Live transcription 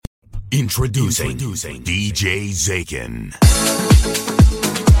Introducing DJ Zaken.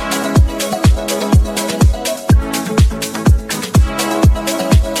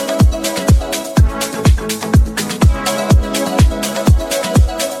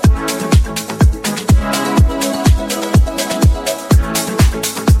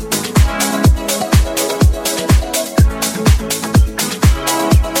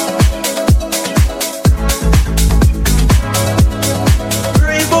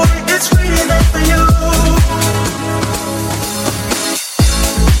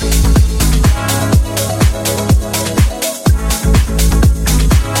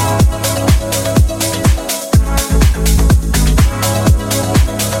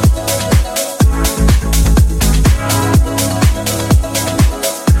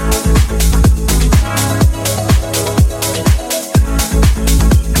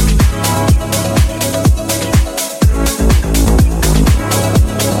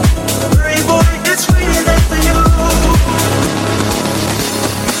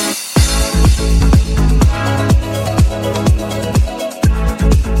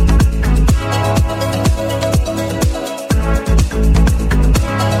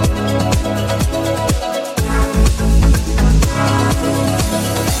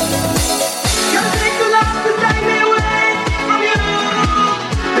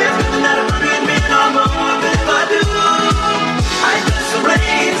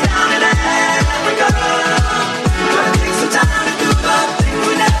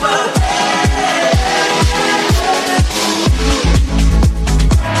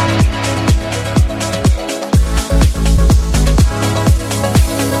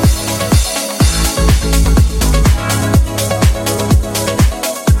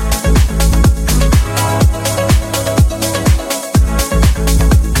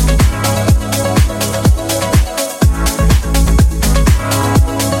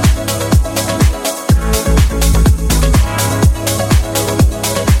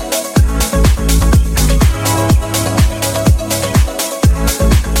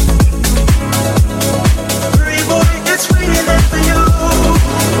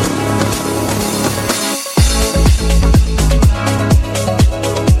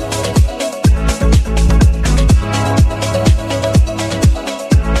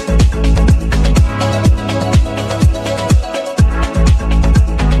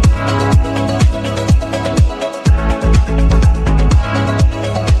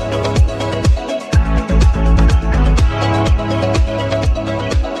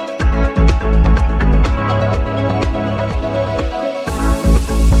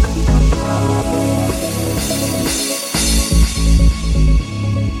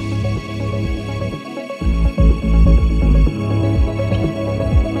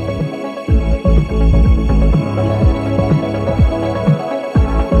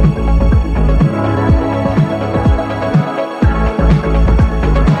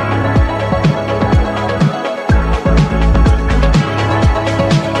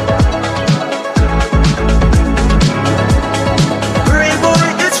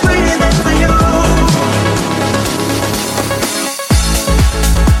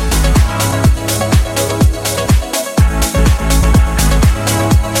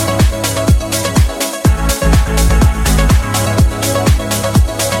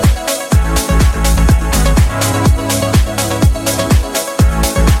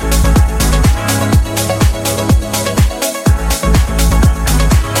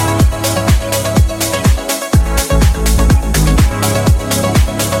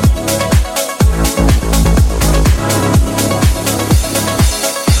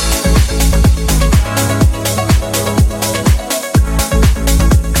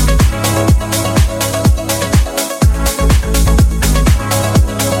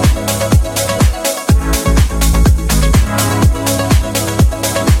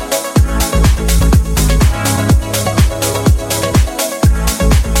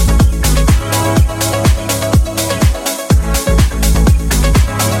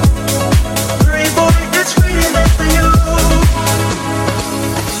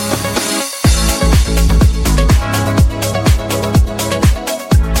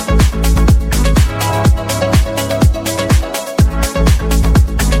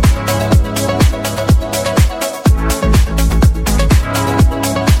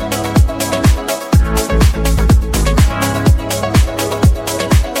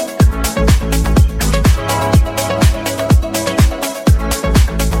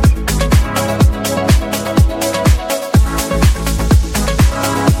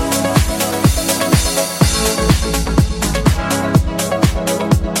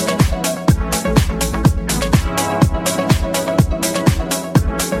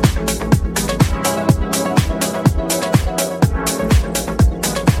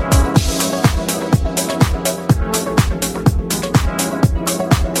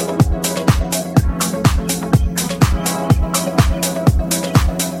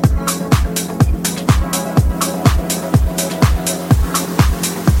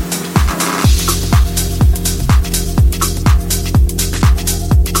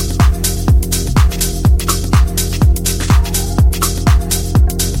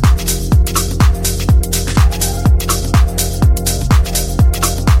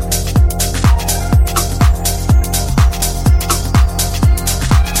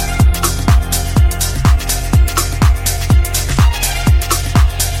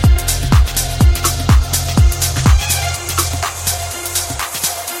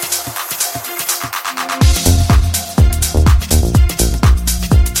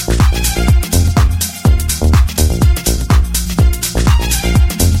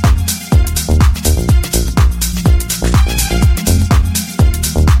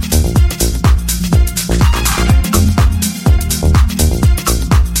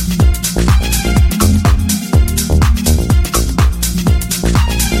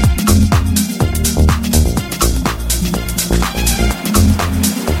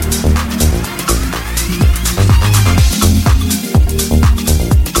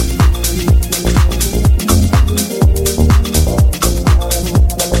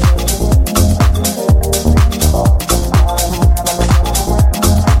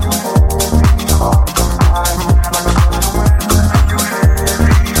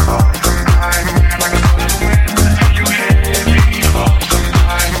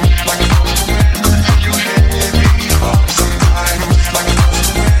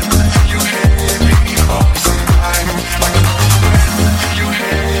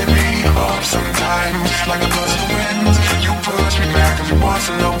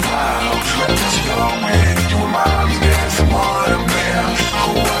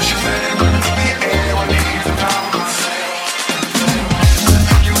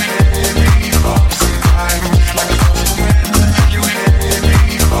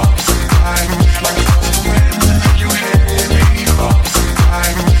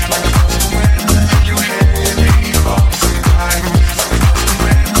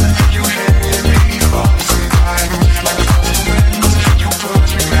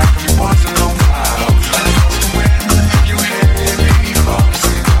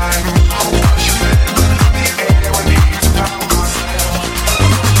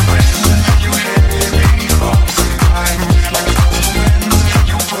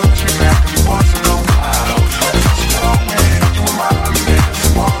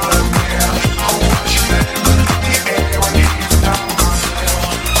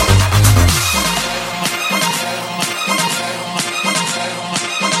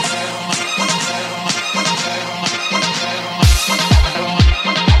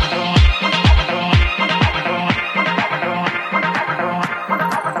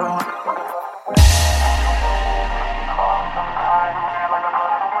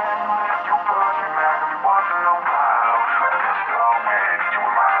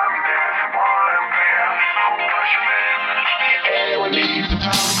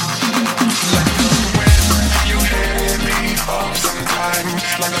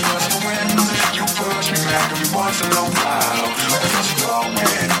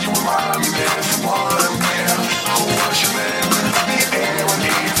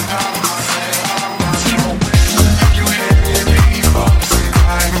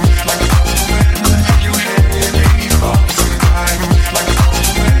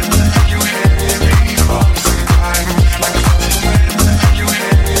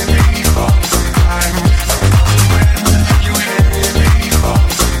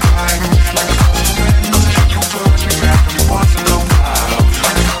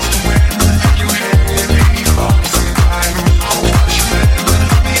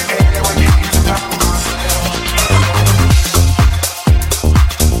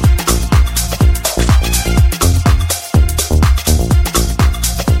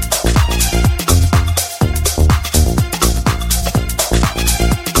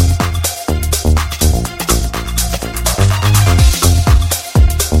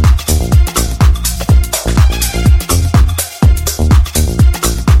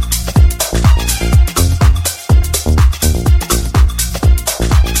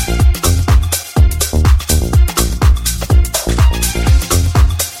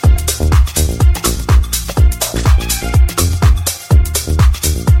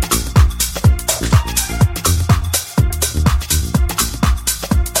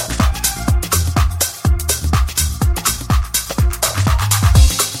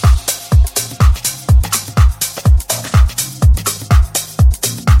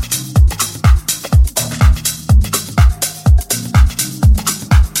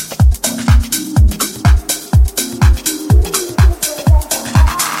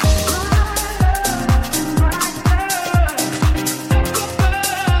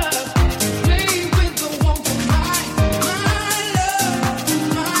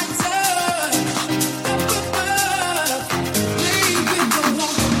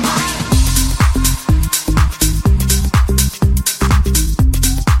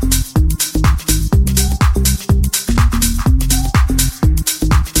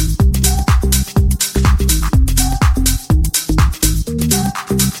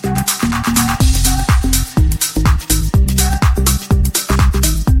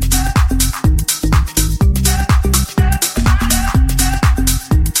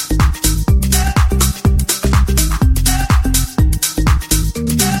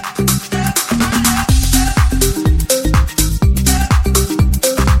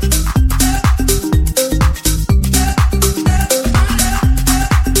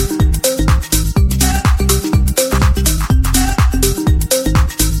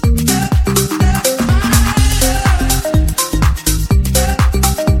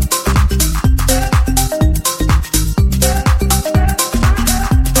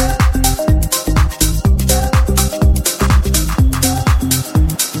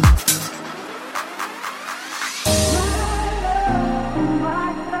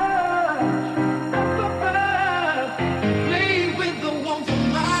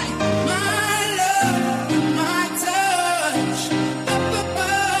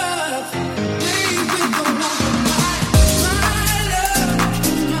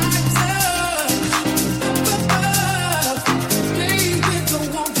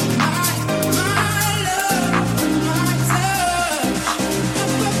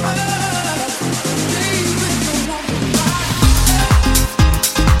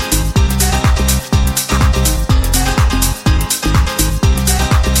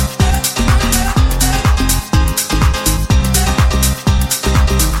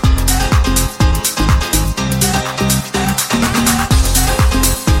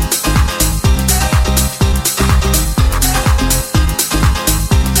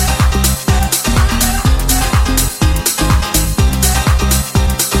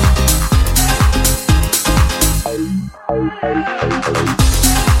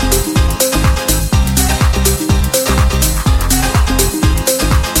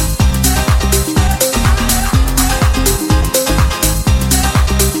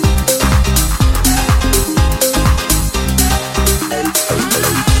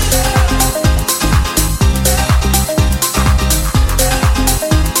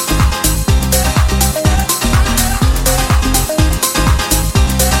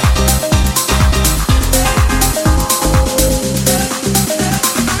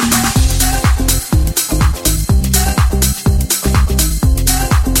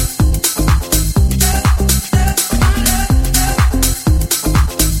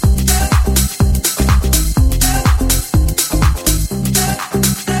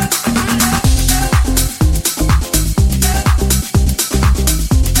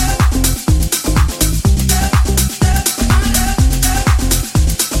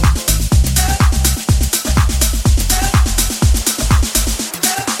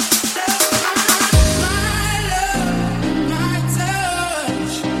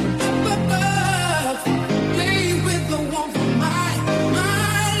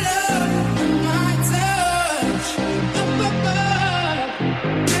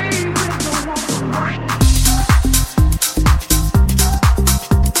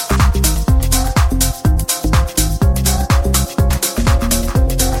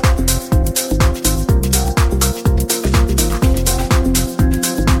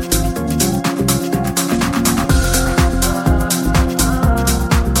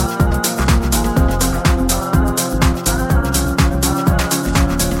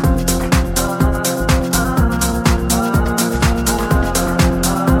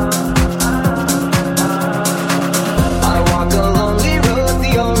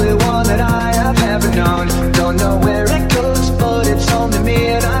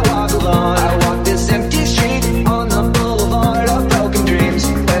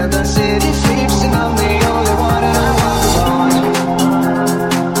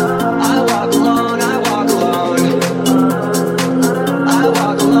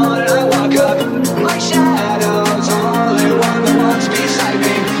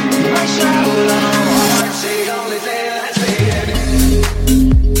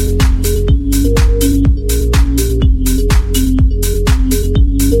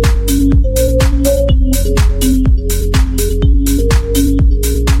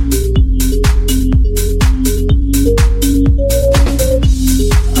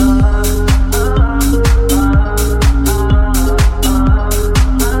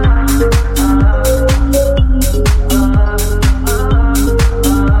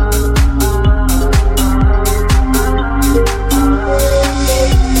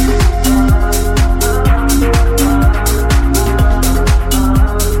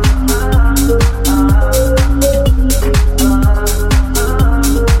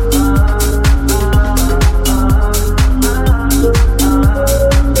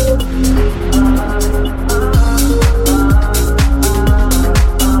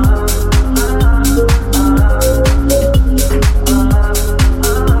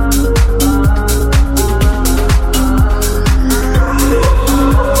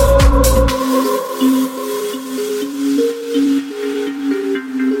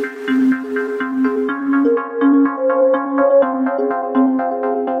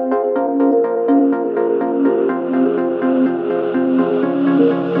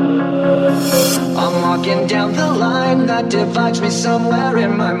 somewhere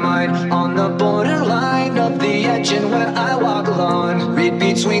in my mind, on the borderline of the edge and where I walk alone. Read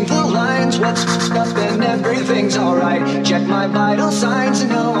between the lines, what's up and everything's alright. Check my vital signs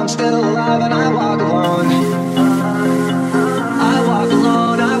and know I'm still alive, and I walk alone. I walk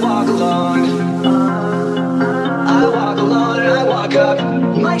alone, I walk alone. I walk alone and I walk up.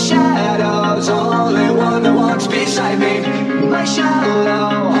 My shadow's the only one that walks beside me. My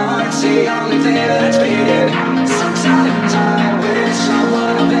shallow heart's the only thing that's beating. Sometimes I wish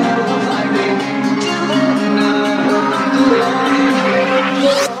someone up there will find me. Till then I walk alone.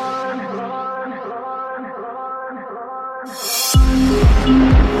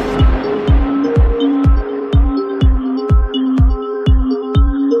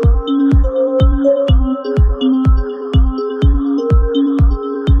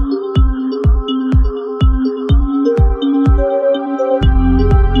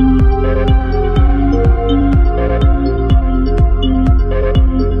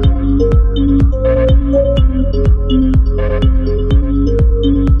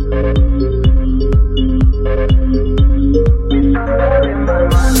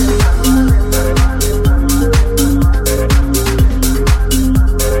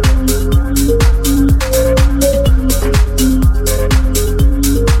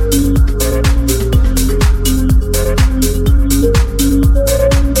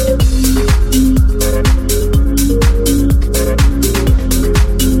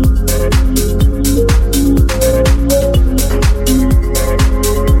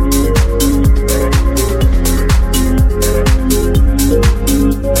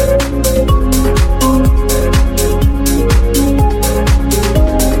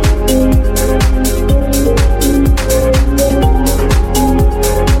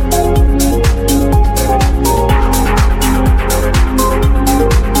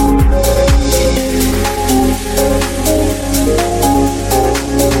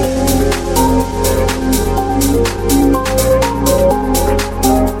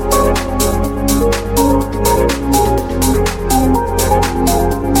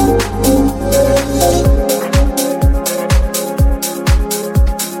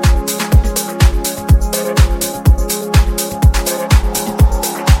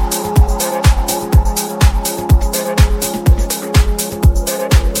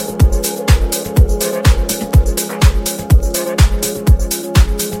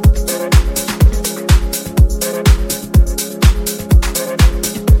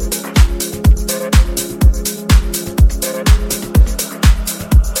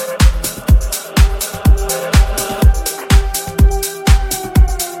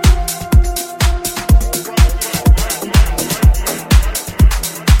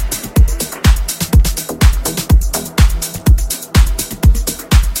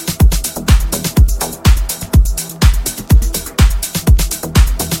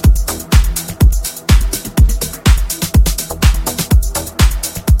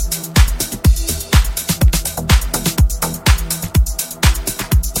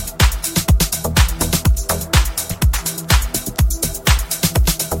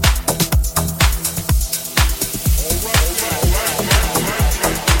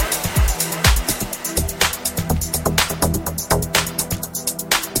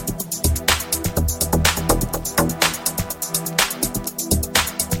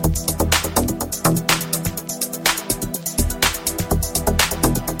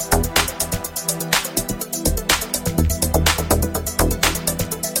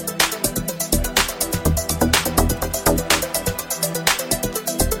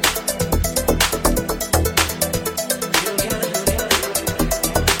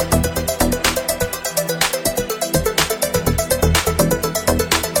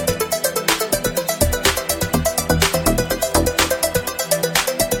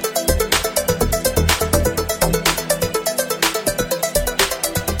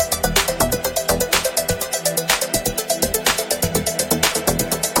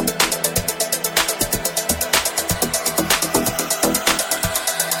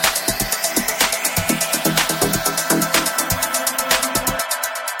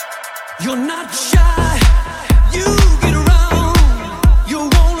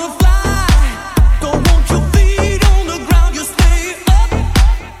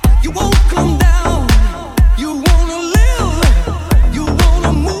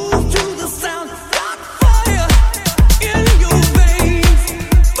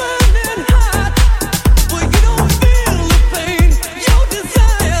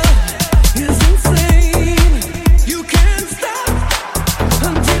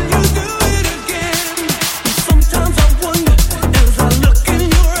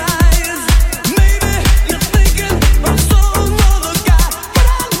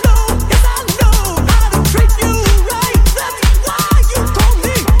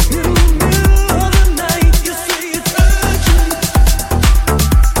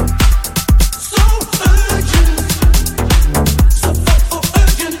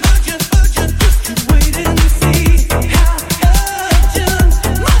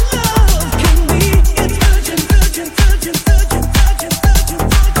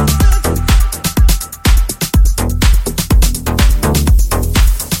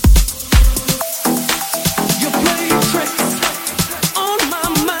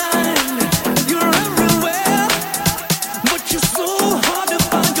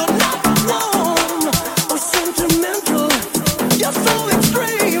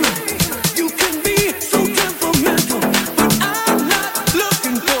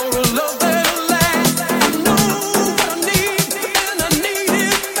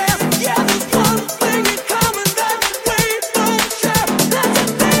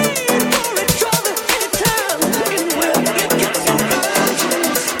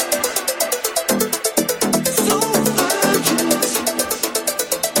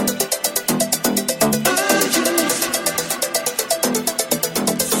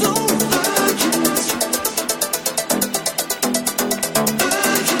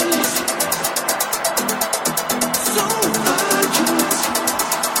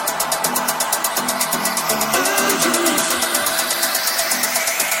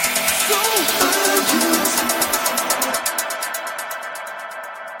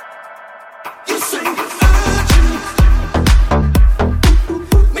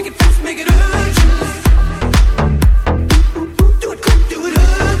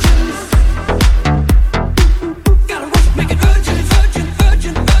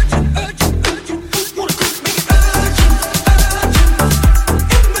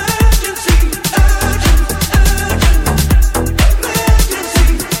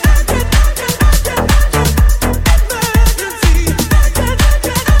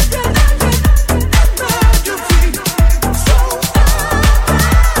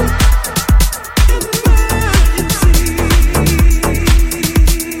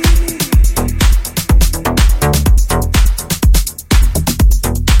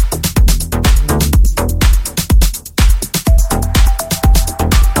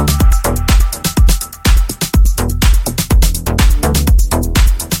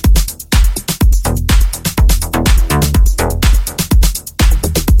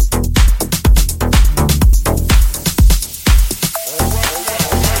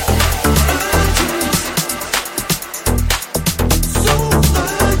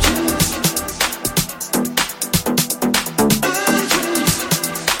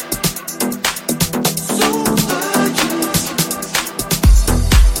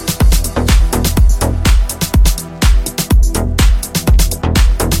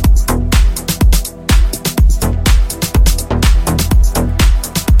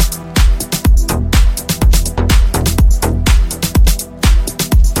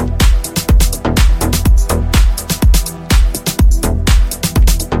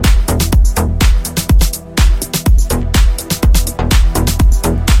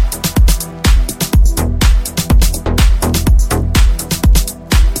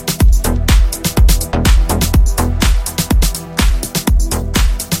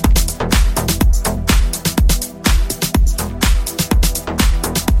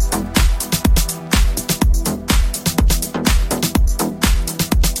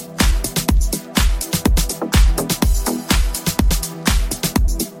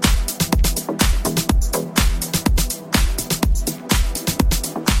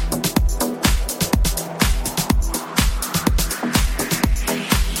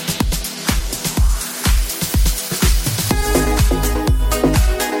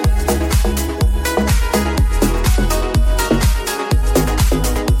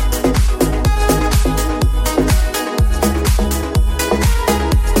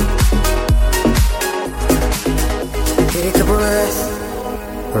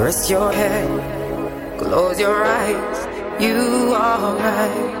 Rest your head, close your eyes, you are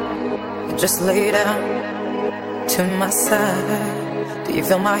right. Just lay down to my side. Do you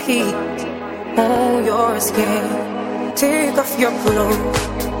feel my heat on your skin? Take off your clothes,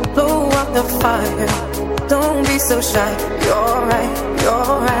 blow out the fire. Don't be so shy, you're right,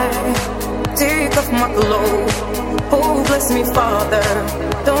 you're right. Take off my clothes, oh bless me Father.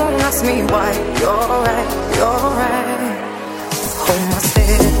 Don't ask me why, you're right, you're right. Hold my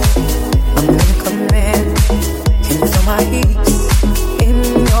step, I'm in command. Can you feel my heat in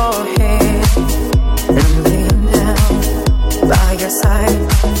your hand? And I'm laying down by your side.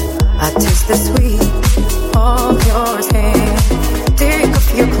 I taste the sweet of your hand. Take off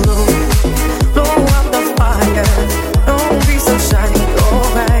your clothes, blow out the fire. Don't be so shy, you're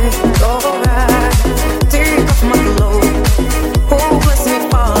right, you're right. Take off my clothes, oh bless me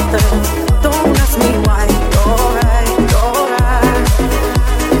Father. Don't ask me why, you're right, you're right.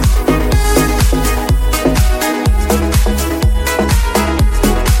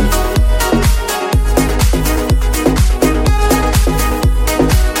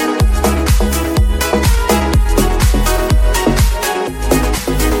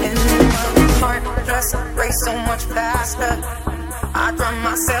 So much faster. I drown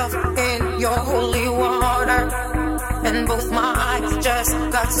myself in your holy water, and both my eyes just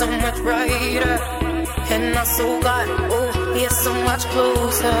got so much brighter, and my soul got, oh, yeah, so much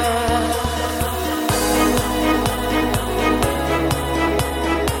closer.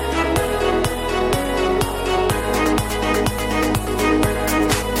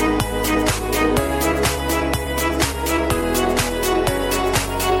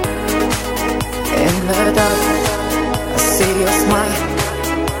 In the dark, I see your smile.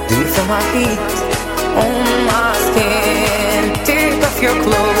 Do you feel my heat on my skin? Take off your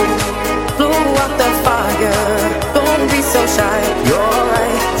clothes, blow out the fire. Don't be so shy, you're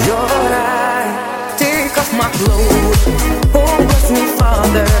right, you're right. Take off my clothes, oh bless me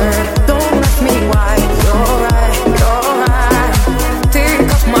Father. Don't ask me why, you're right, you're right. Take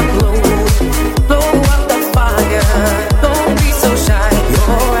off my clothes, blow out the fire. Don't be so shy,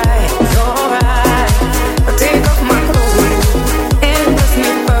 you're right.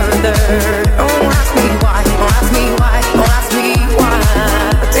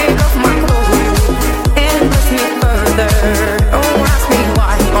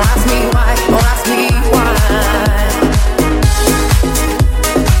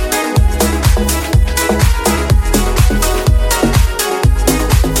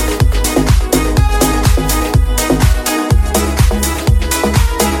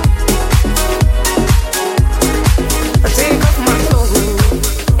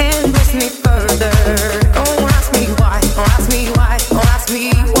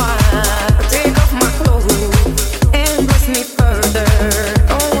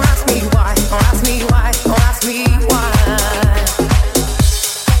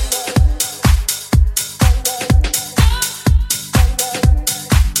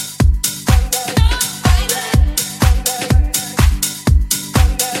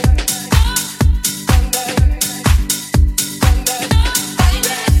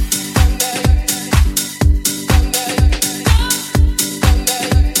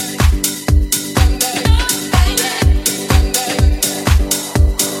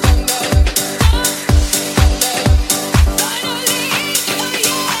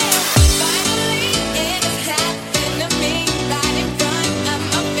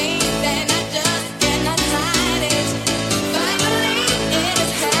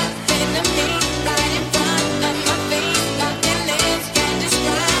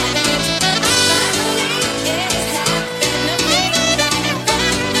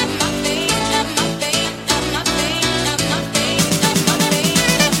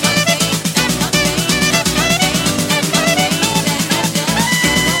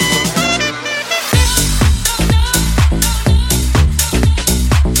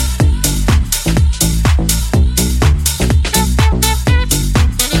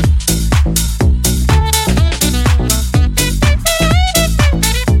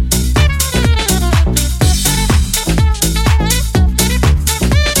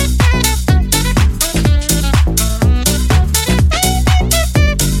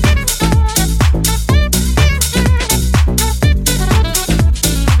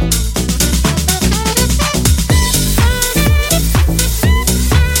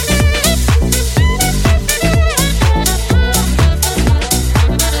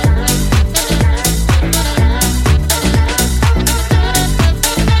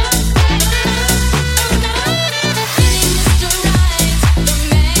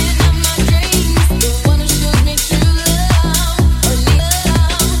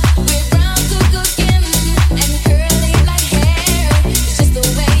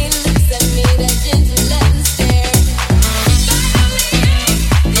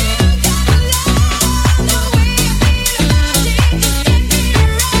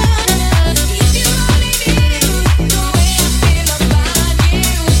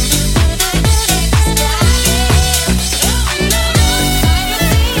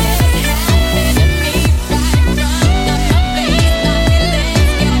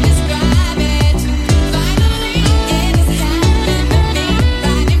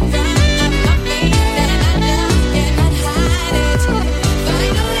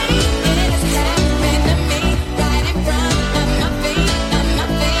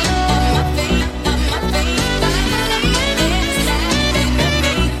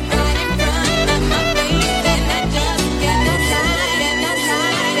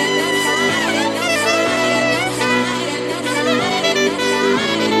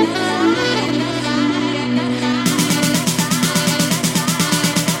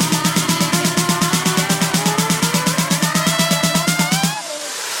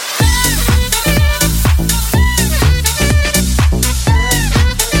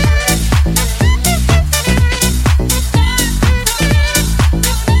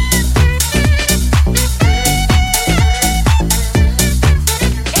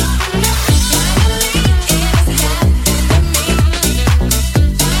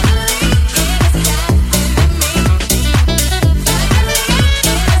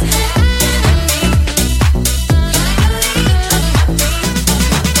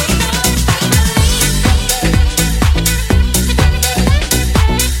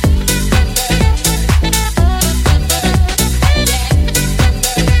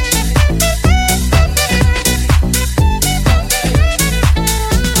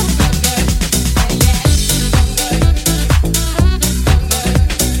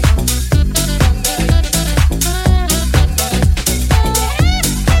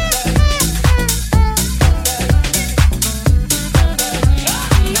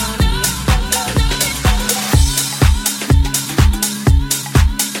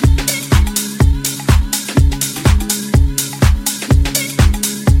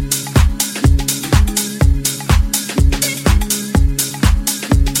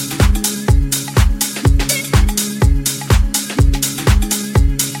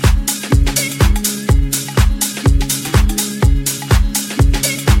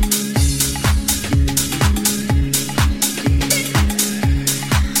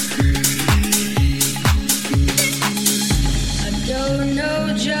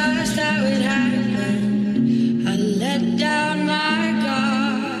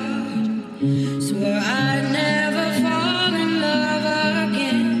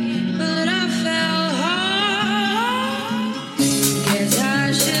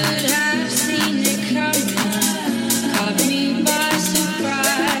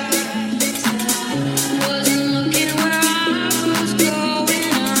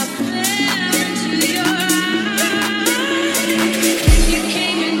 You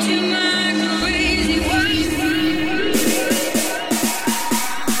came into my grave.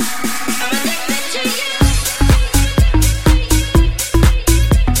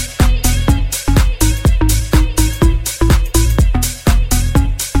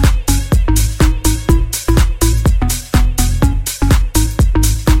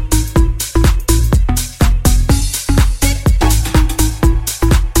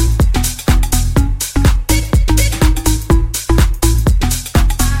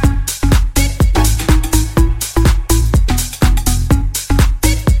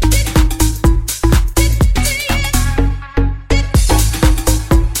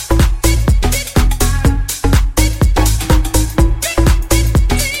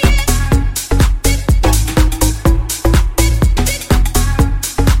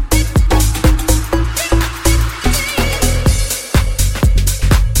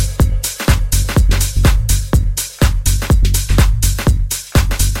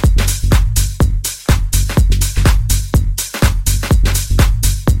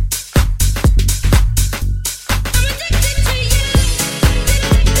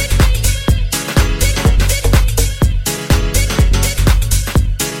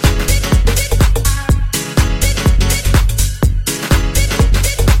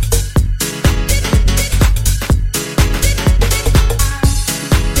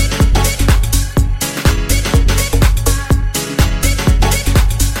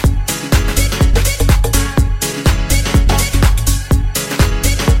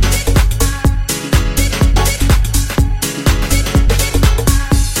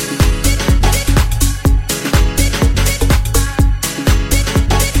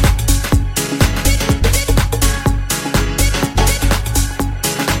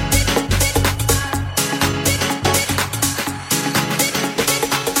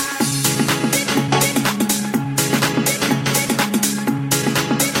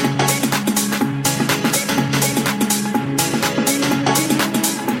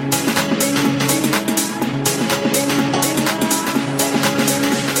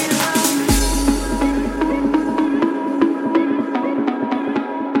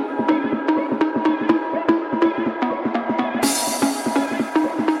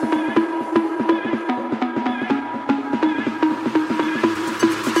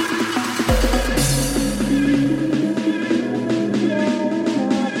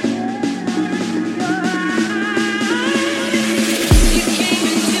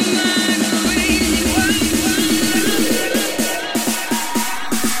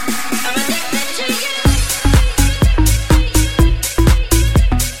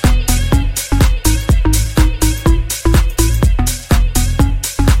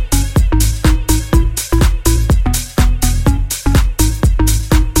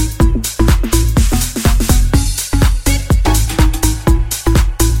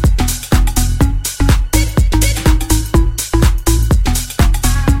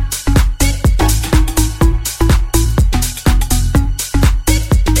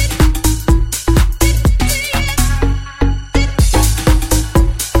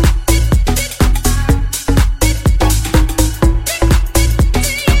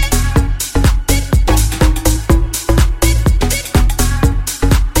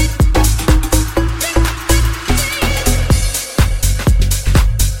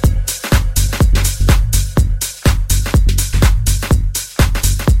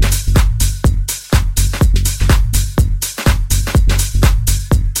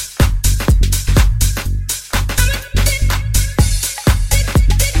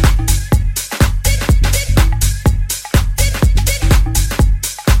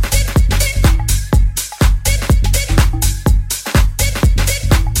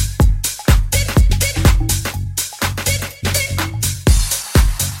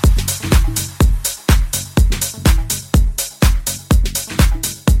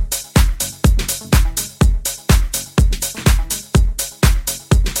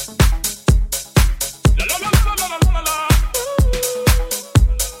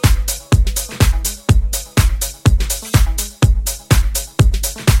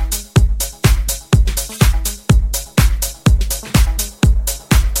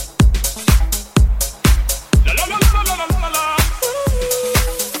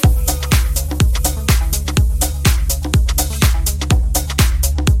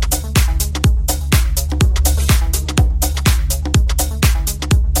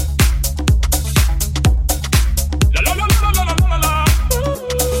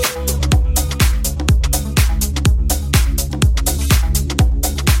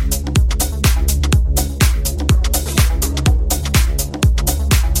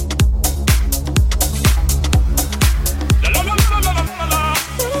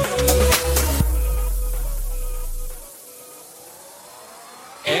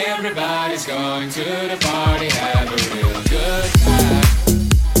 Everybody's going to the party, have a real good time.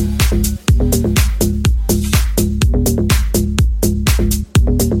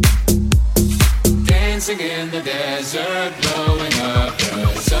 Dancing in the desert, blowing up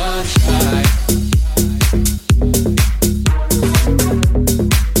the sunshine.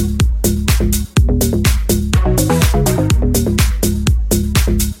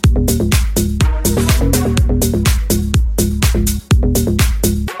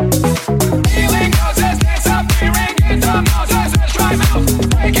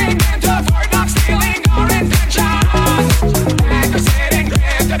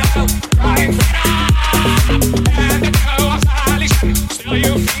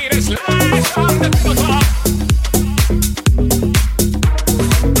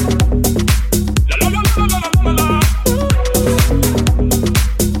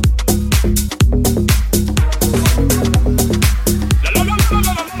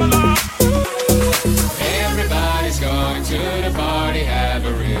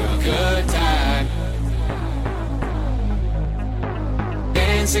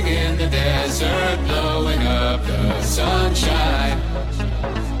 Dancing in the desert, blowing up the sunshine.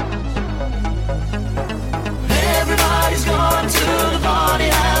 Everybody's going to the party,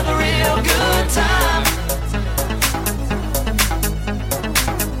 have a real good time.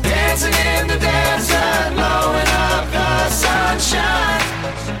 Dancing in the desert, blowing up the sunshine.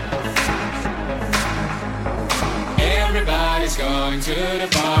 Everybody's going to the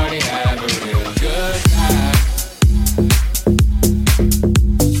party, have a real good time.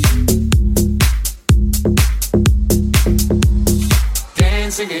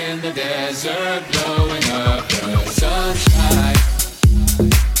 Dancing in the desert, blowing up the sunshine.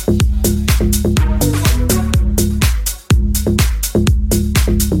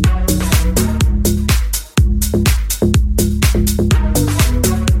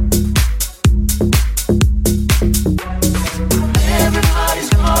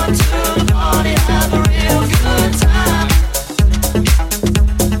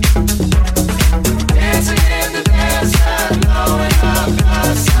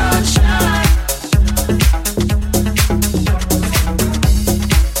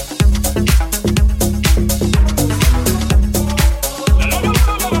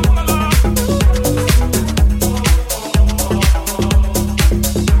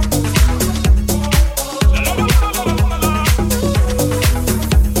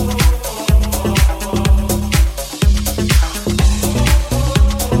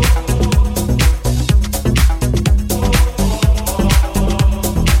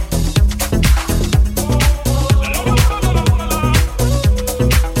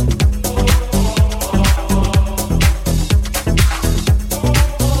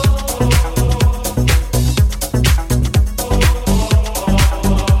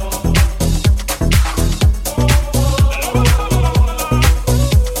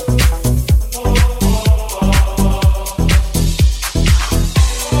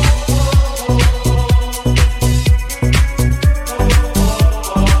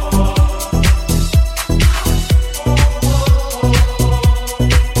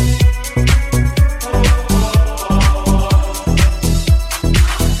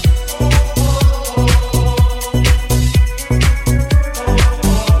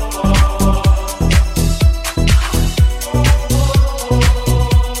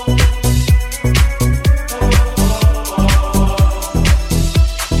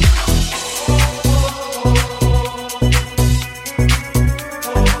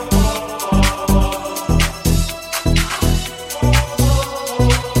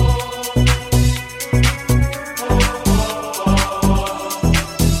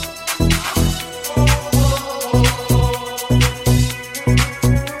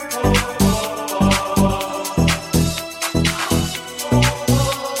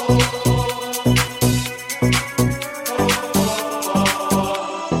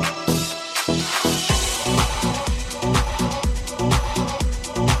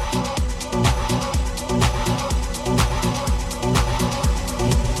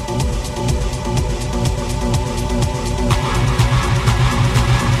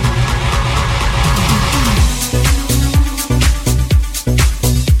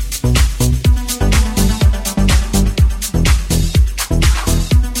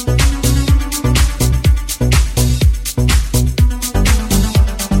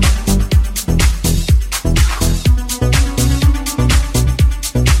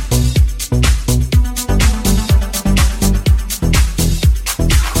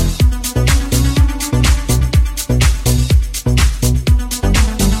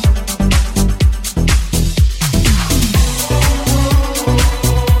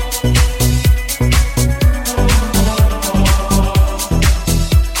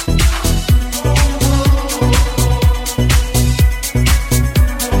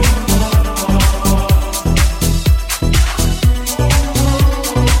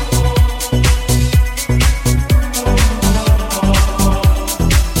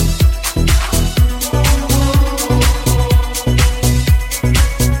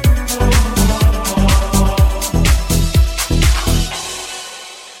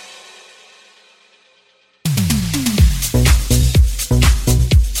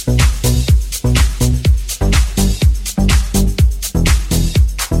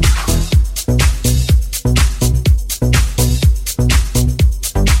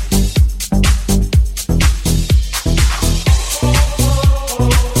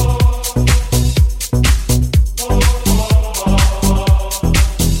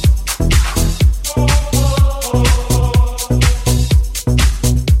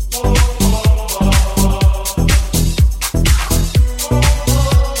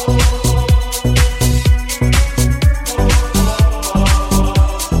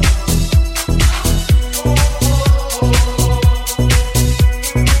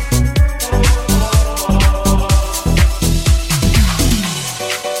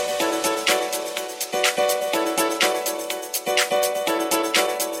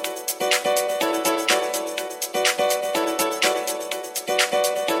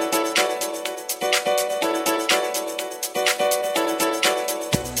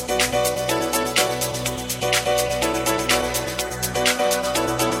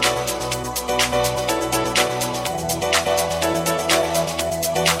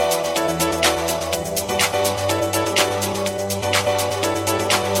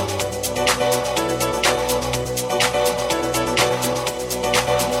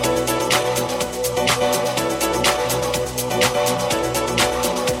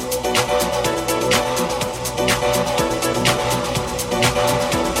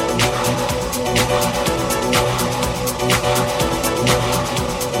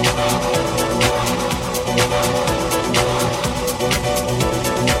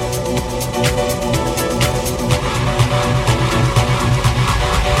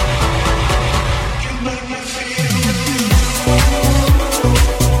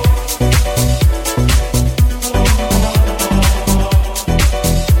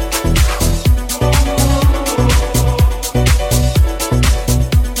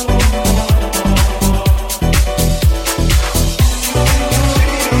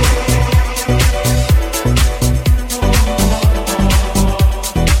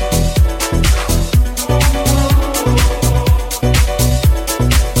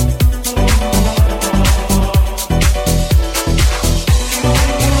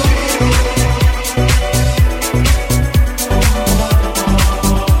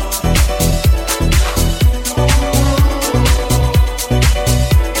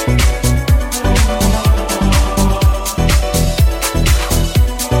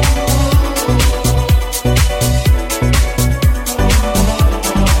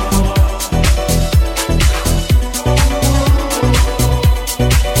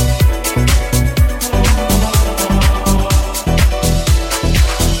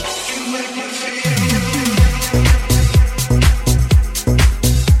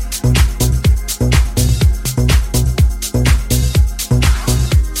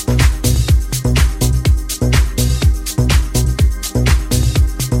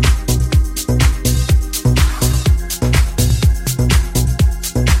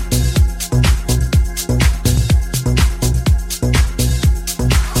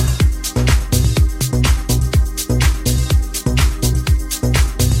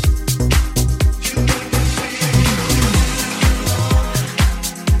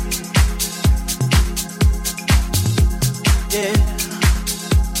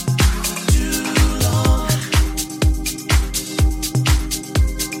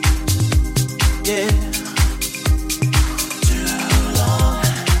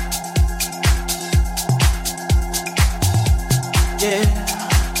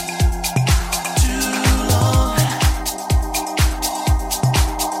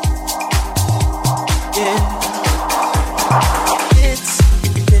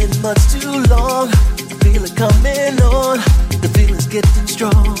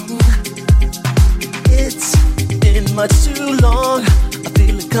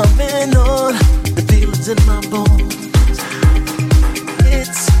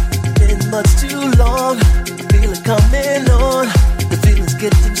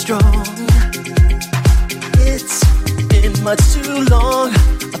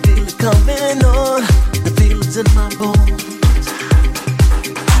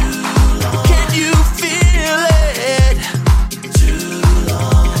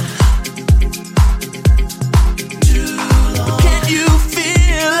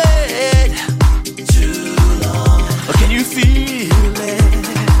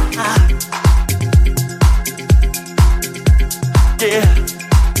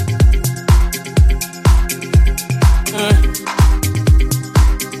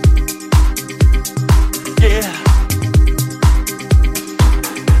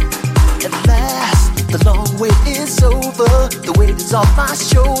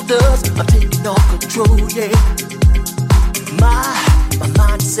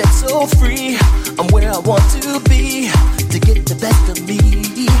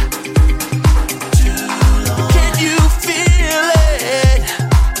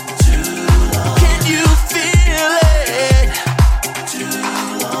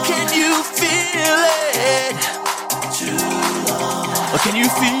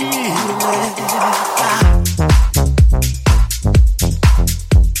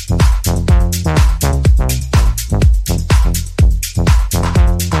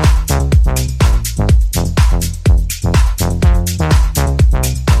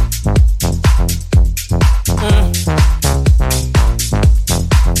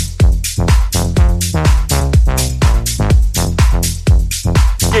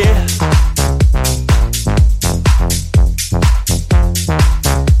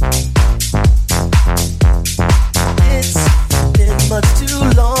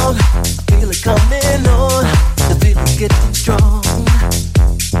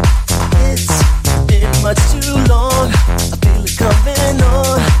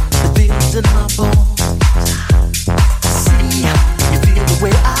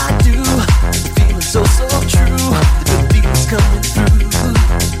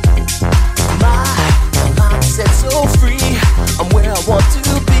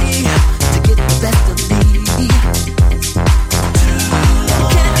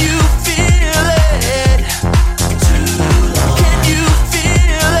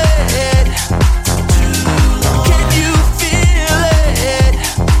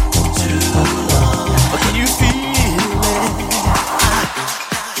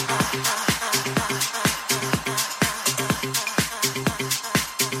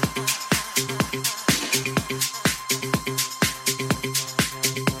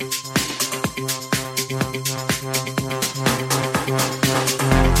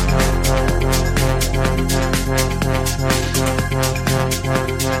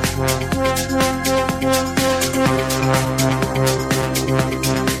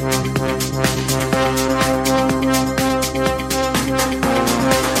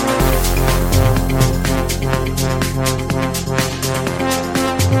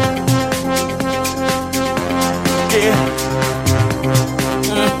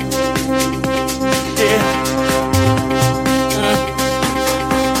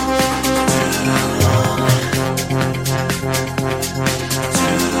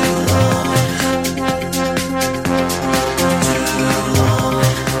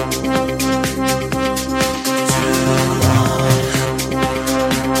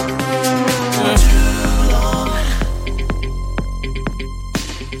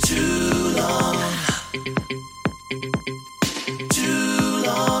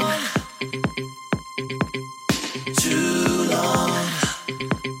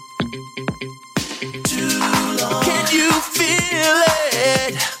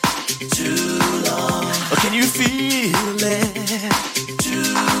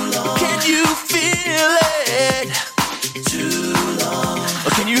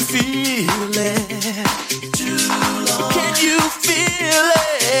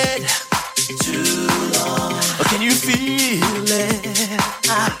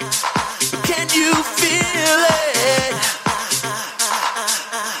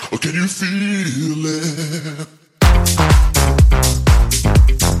 Feel it.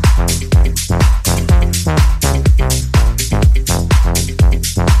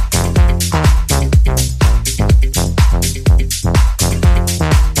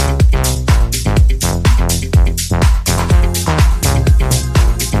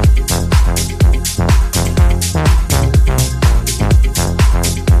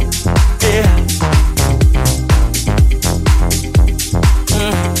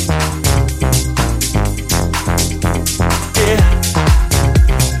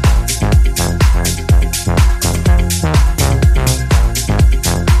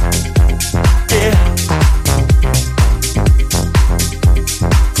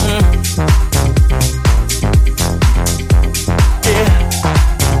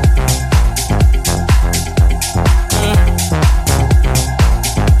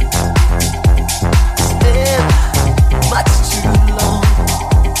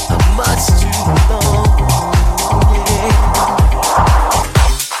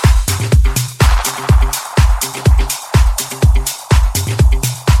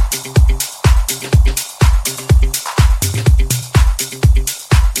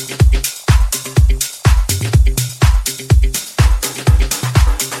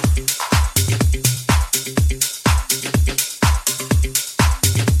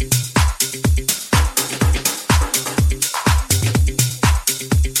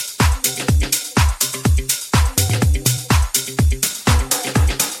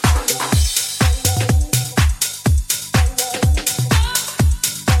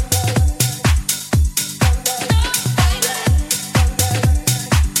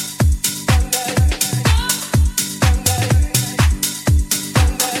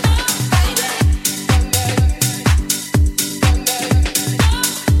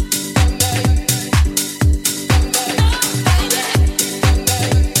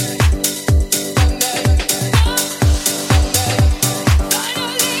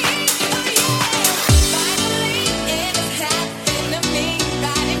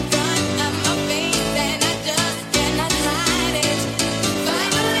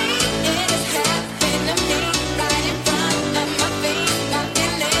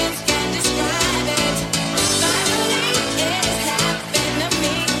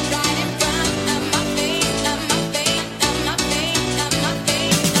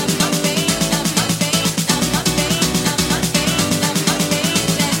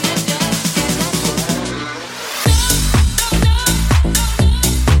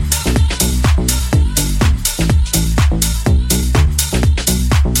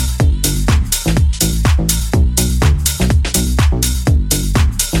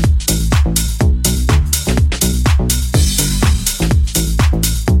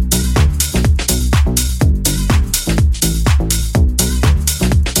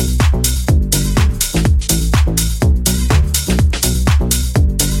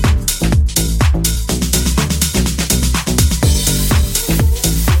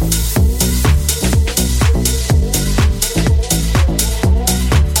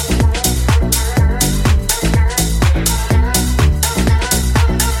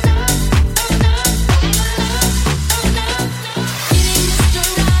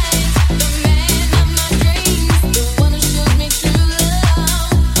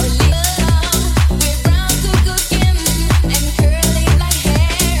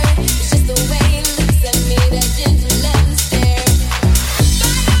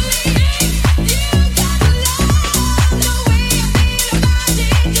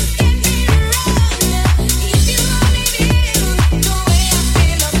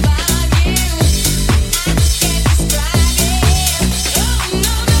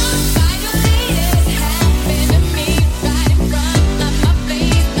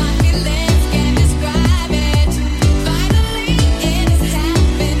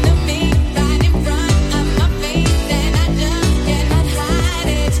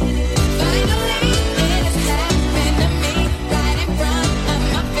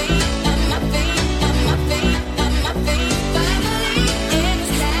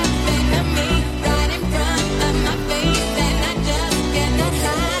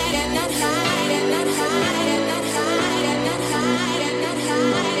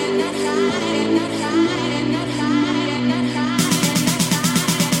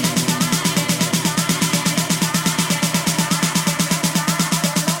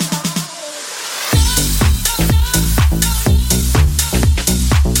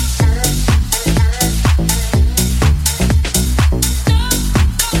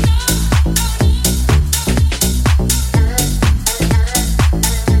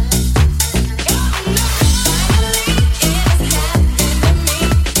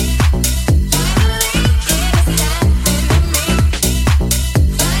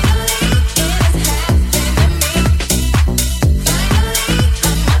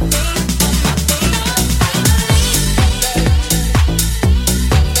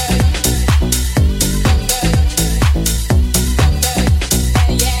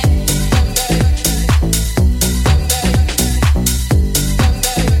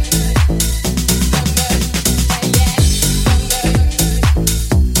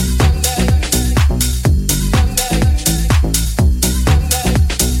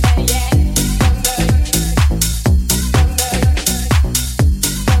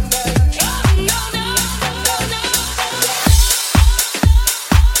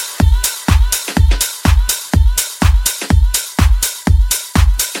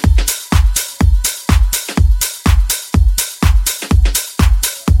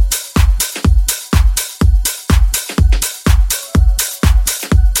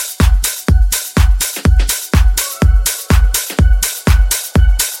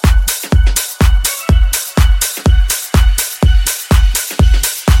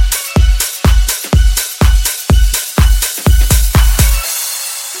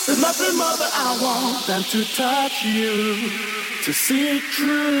 than to touch you, to see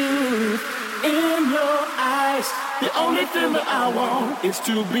truth in your eyes. The only thing that I want is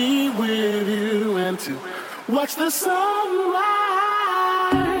to be with you and to watch the sunrise.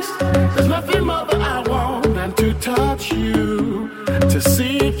 There's nothing more that I want than to touch you, to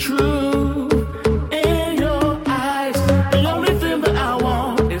see truth in your eyes. The only thing that I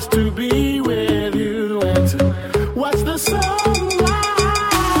want is to be with you and to watch the sunrise.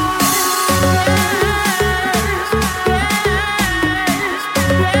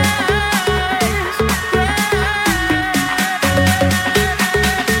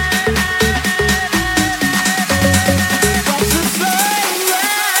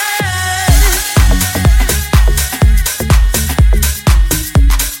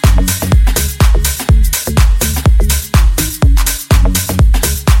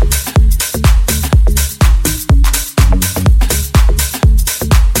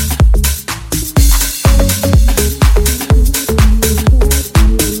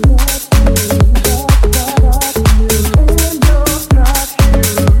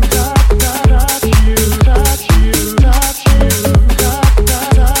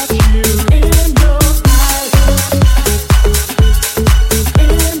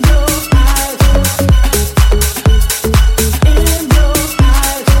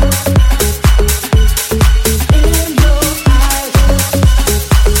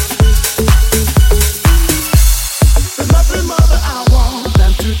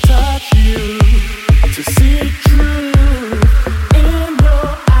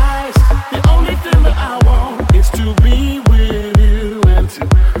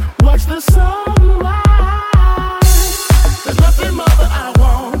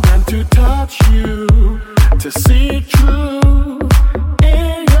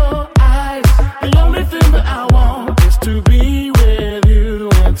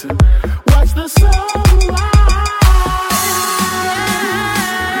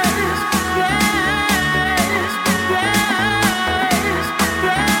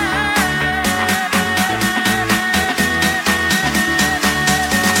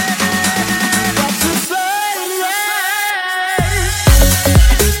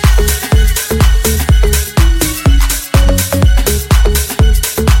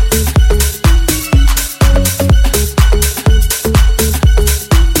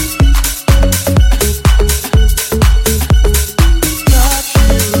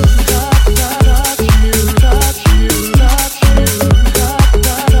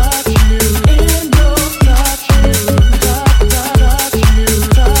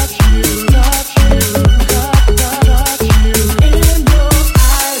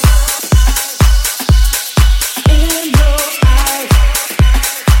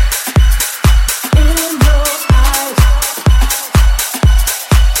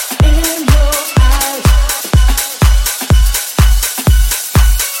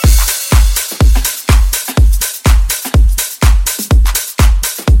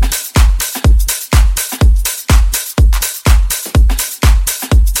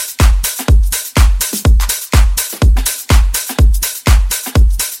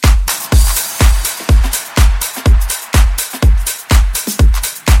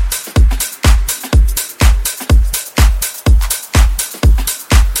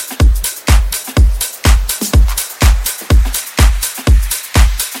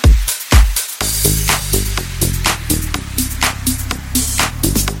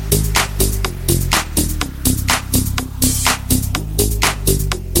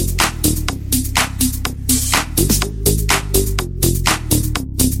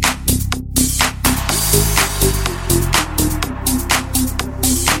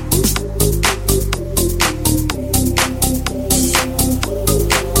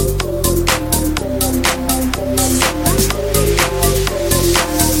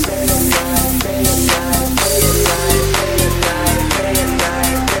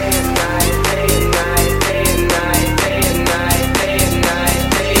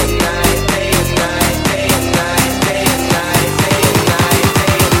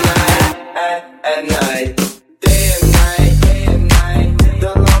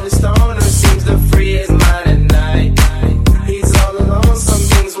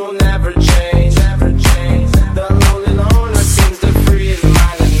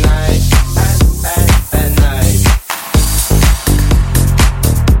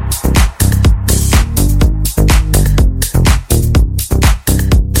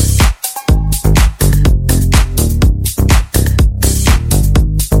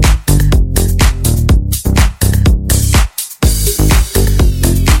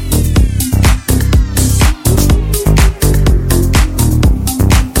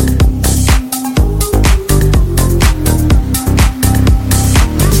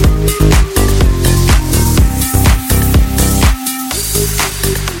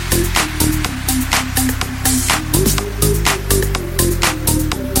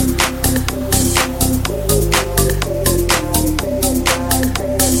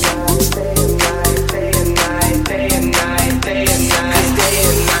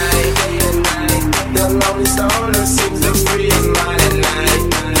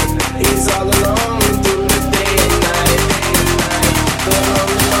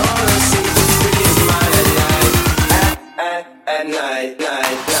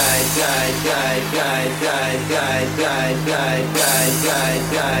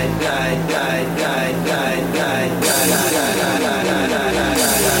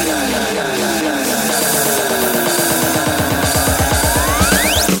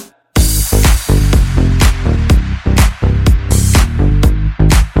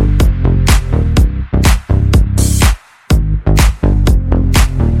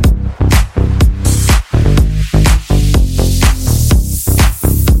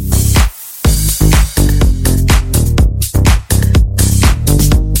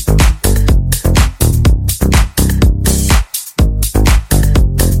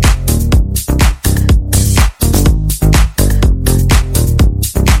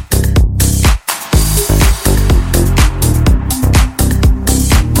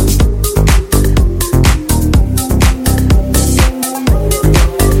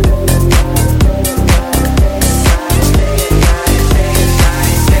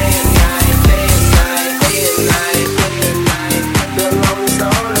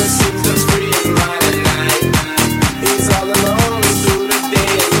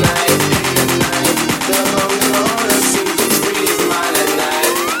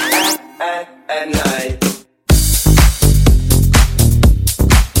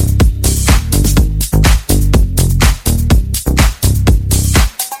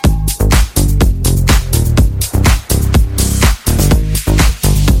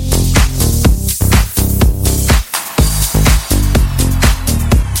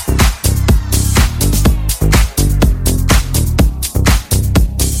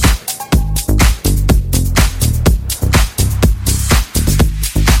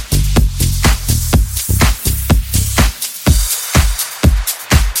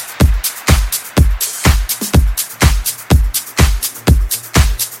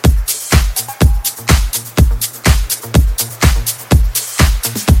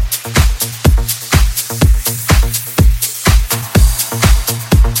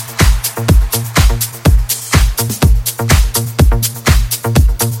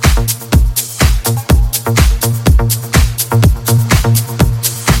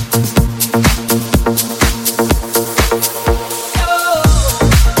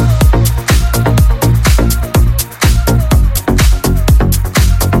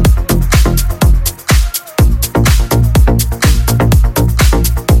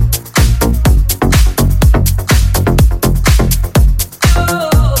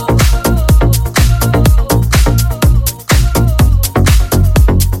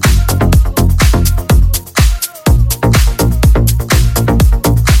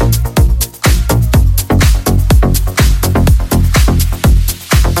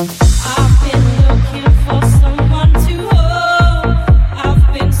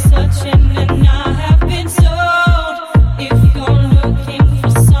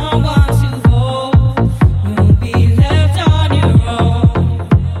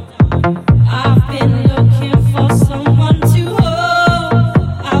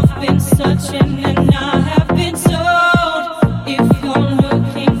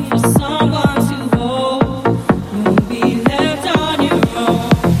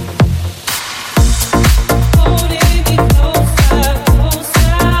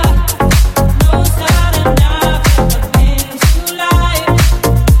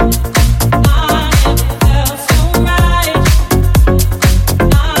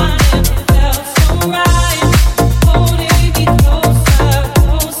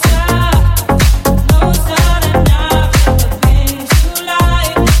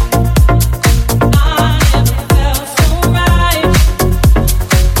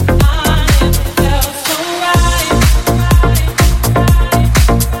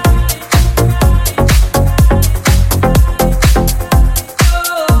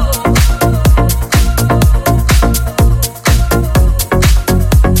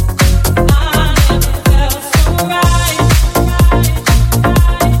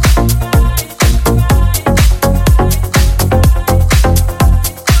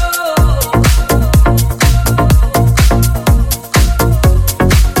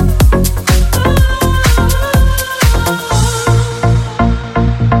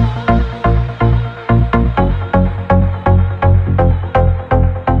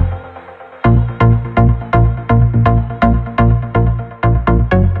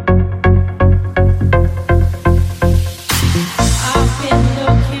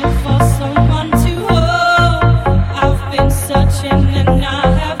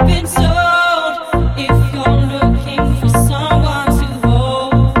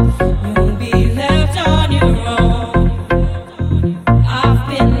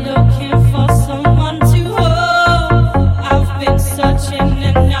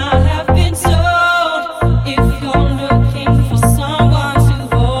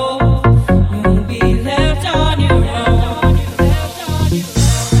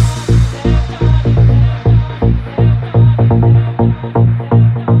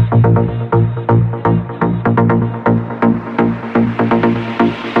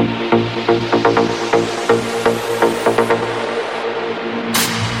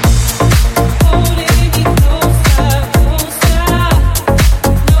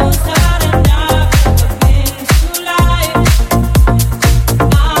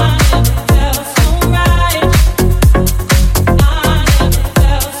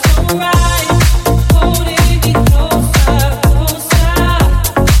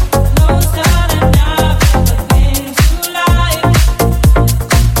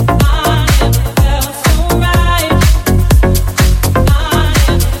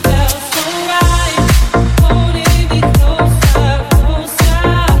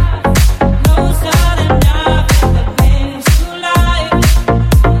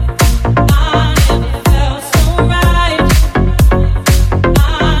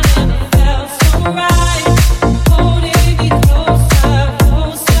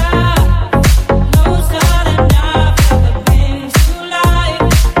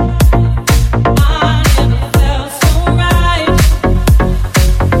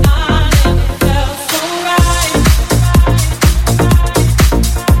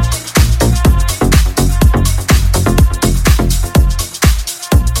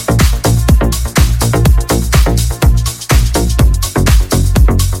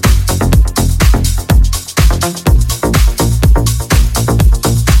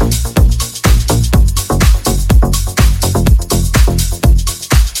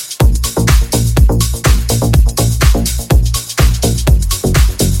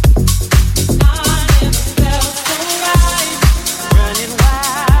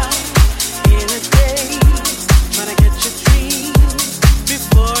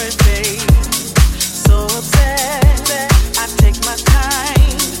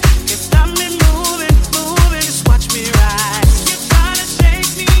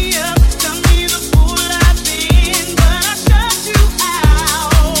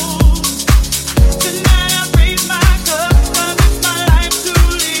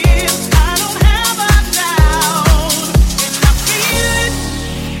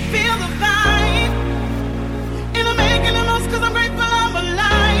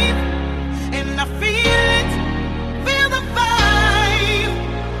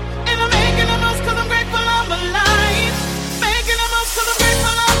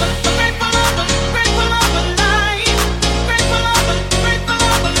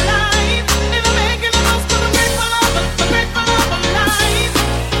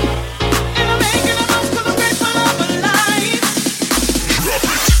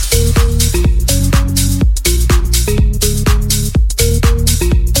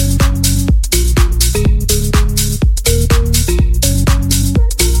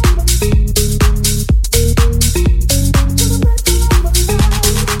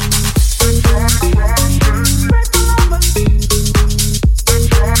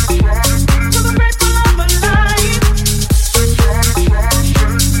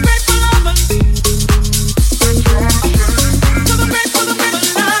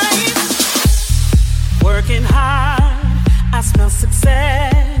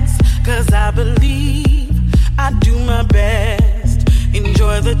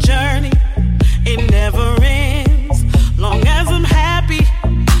 the journey, it never ends. Long as I'm happy,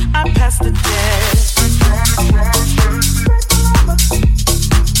 I pass the test.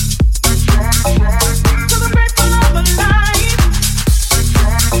 Cause I'm grateful I'm alive.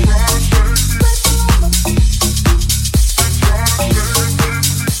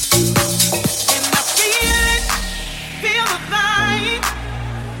 And I feel it, feel the vibe.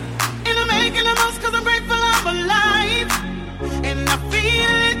 And I'm making the most cause I'm grateful I'm alive. And I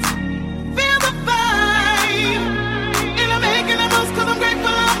feel it, feel the vibe. And I'm making the most cause I'm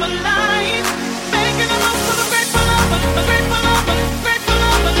grateful I'm alive.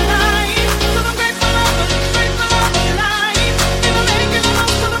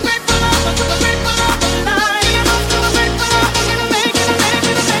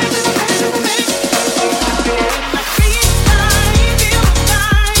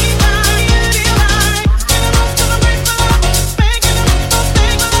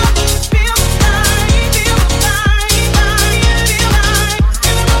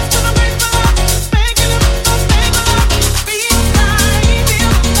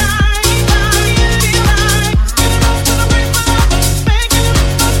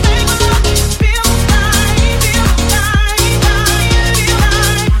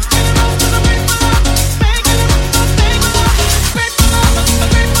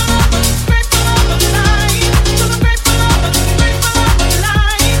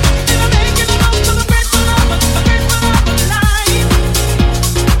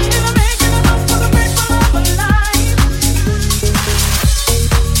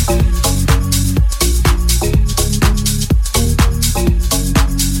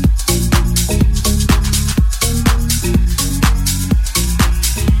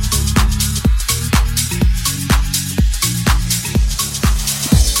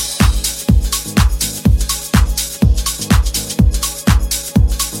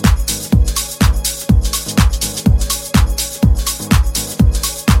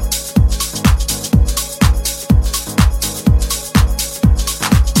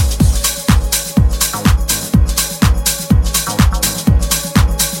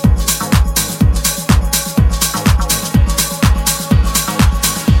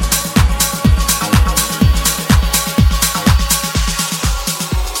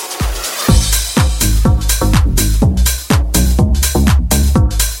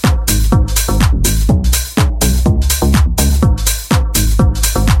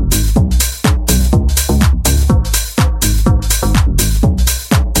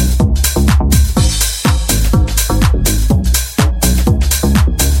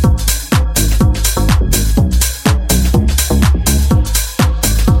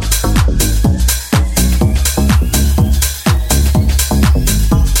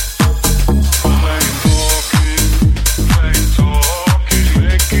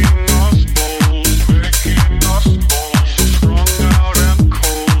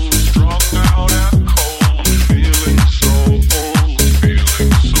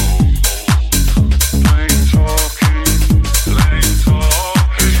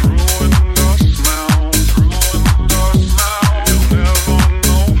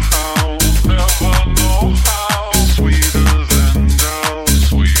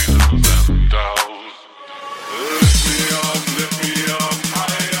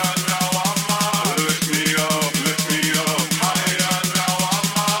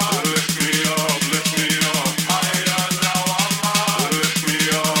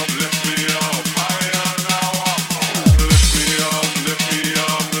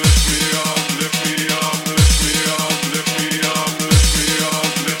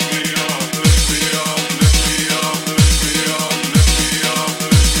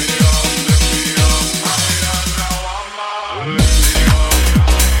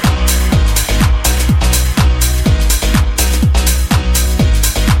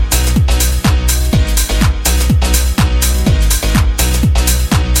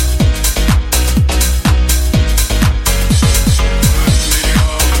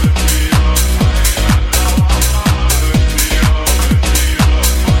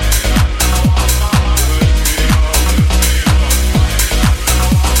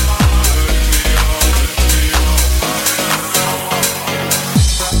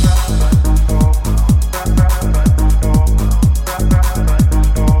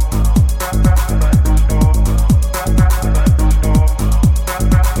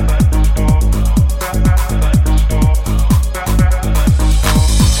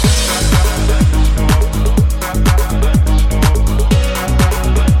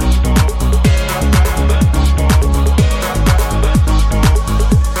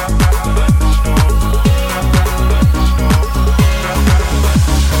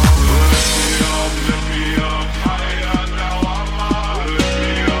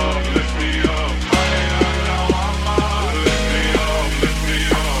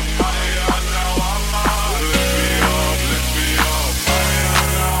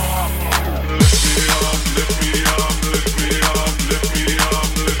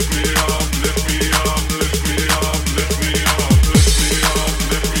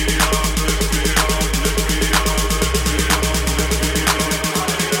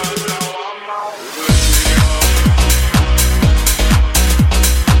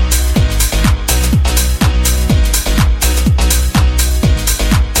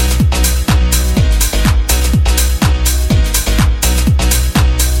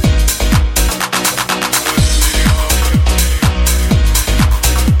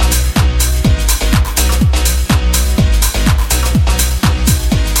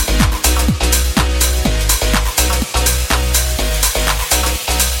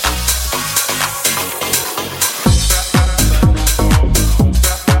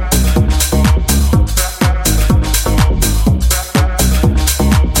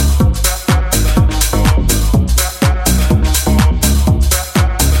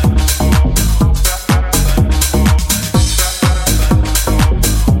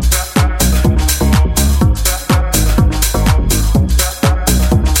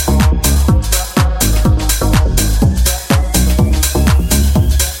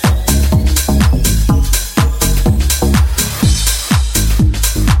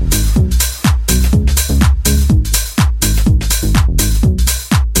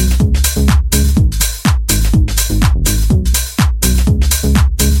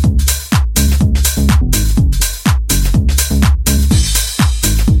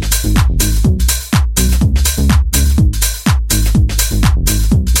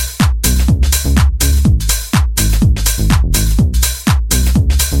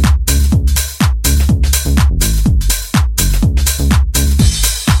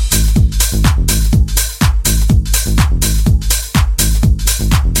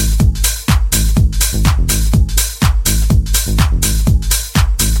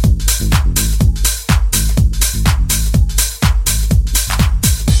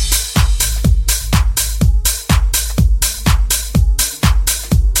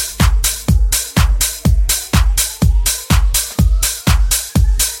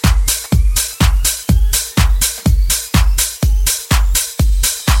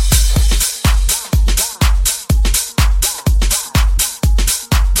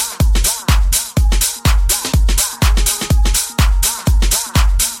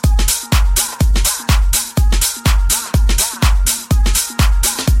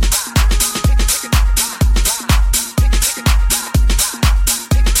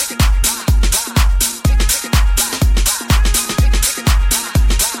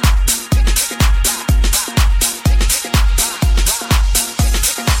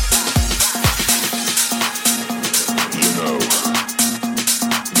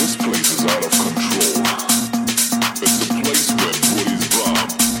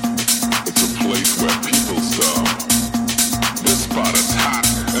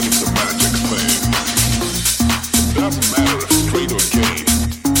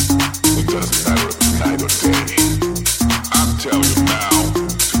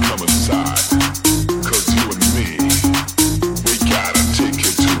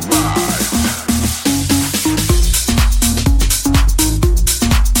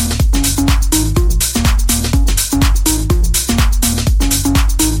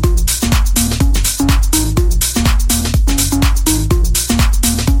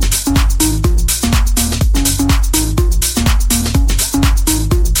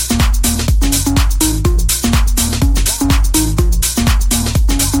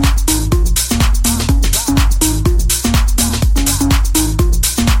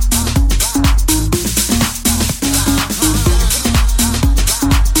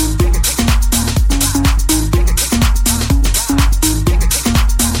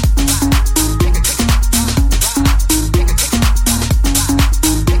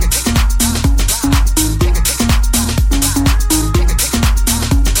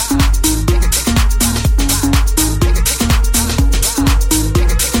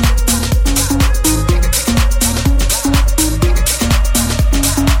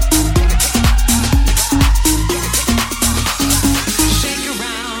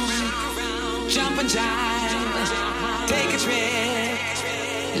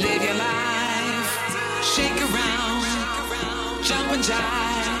 Live your life, shake around, jump and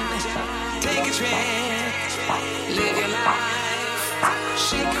jive, take a trip. Live your life,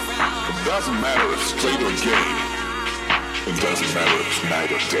 shake around. It doesn't matter if straight or gay. It doesn't matter if it's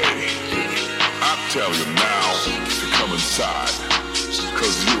night or day. I tell you now to come inside.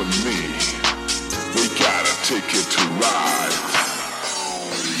 Cause you and me, we gotta take it to ride.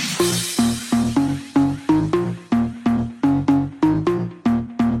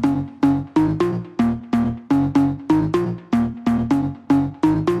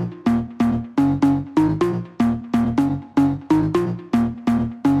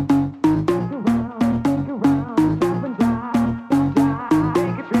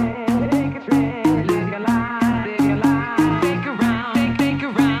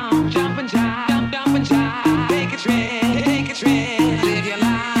 Take a trip.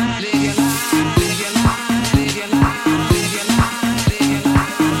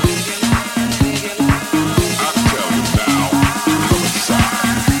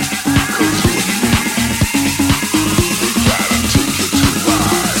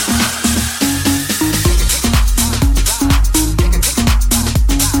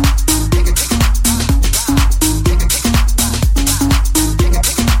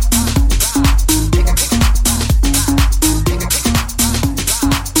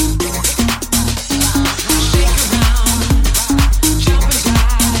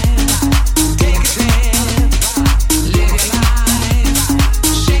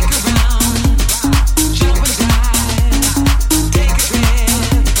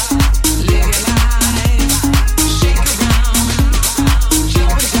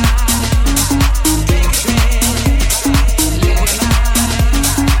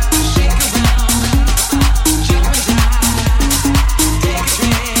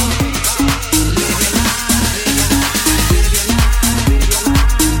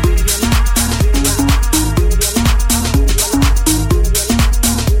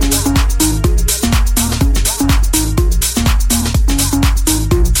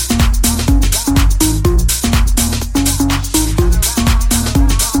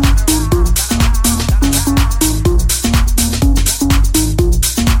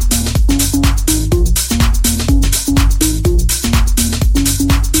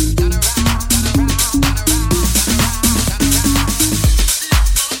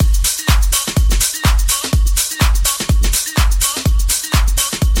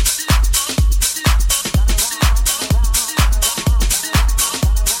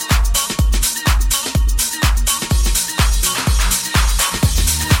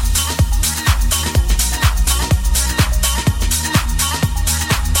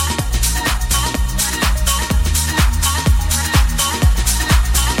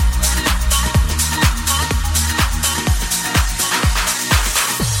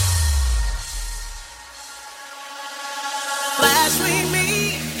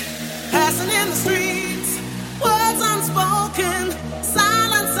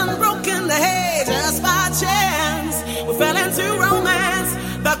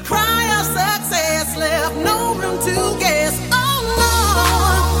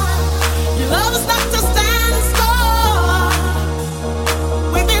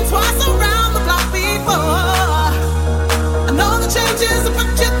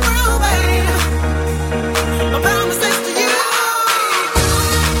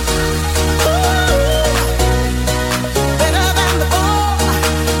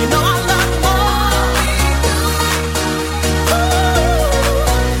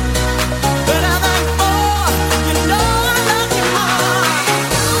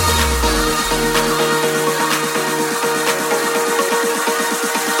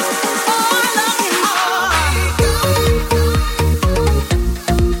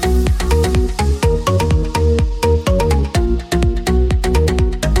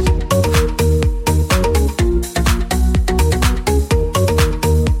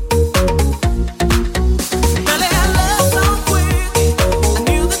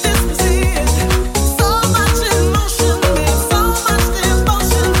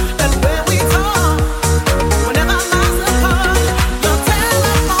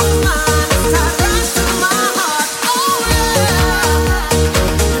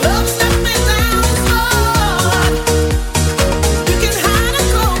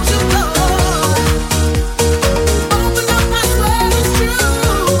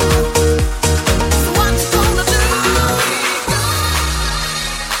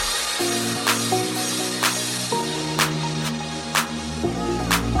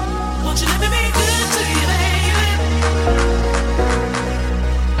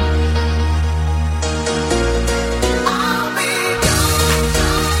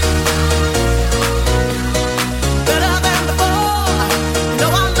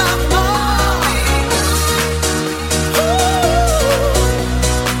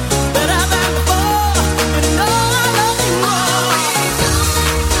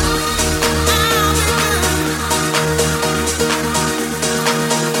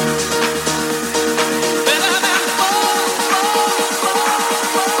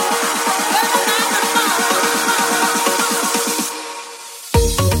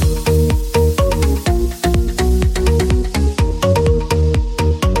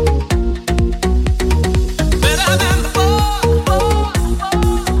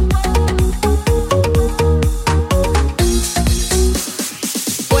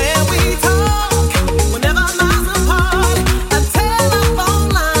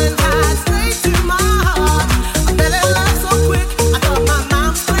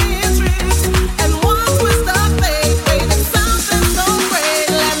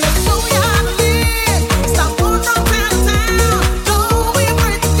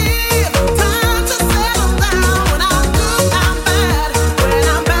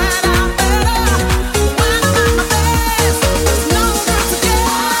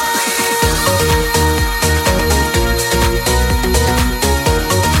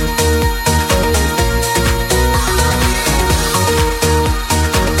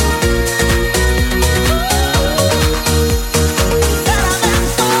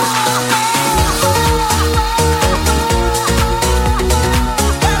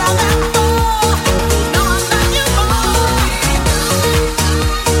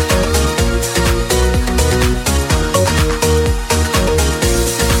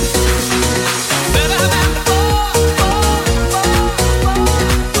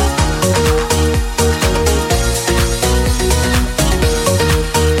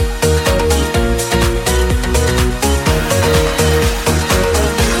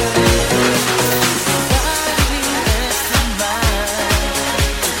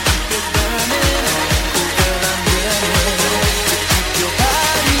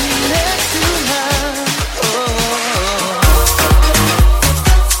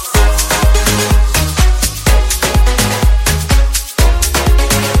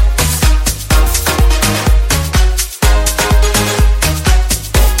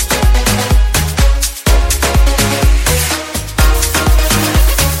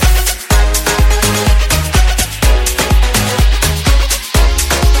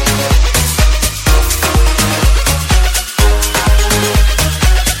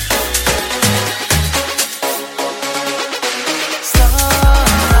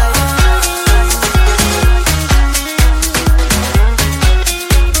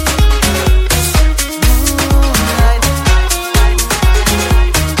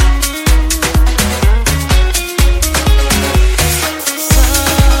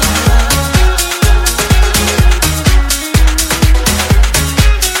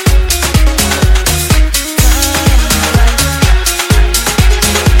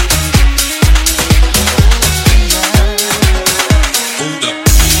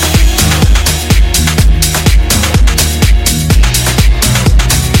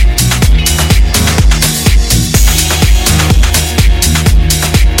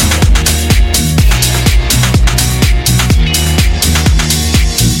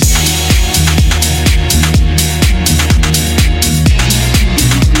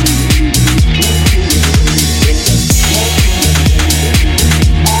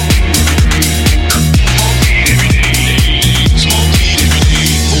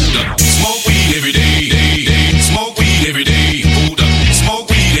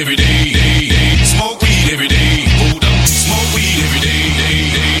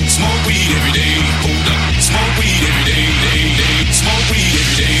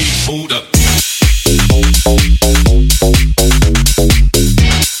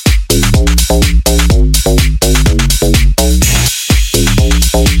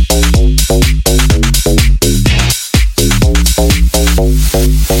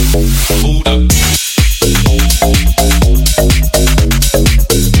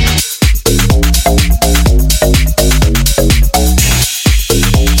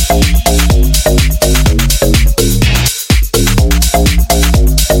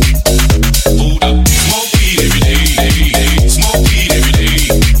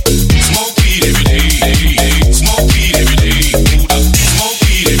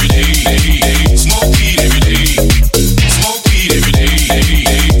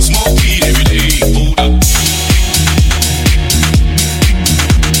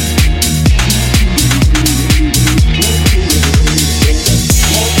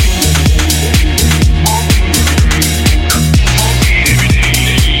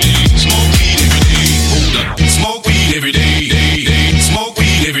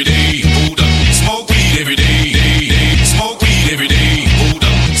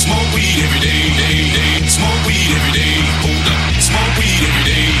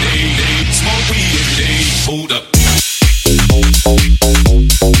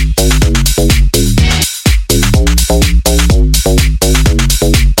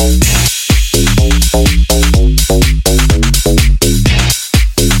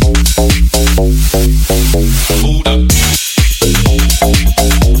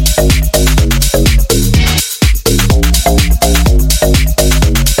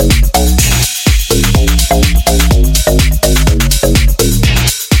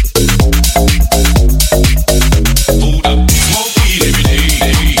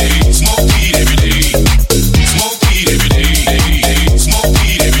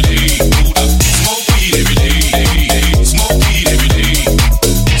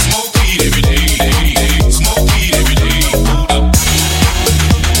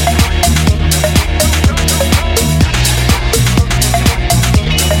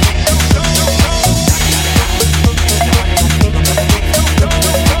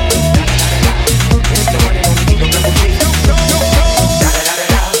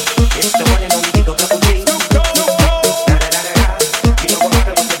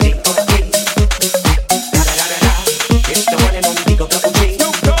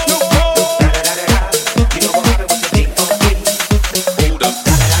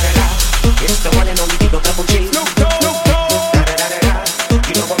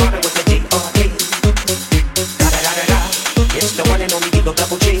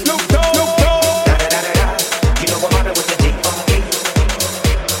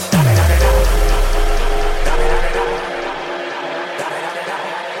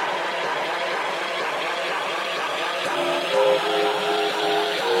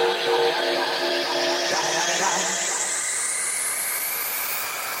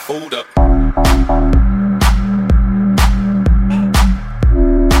 hold up. Hold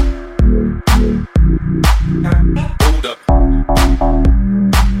up.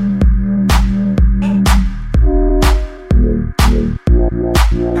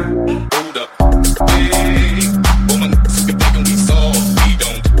 Hold up. Hey, woman, so we thinking we soft, we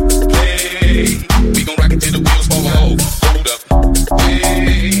don't play. We gon' rock it till the wheels fall off. Hold up.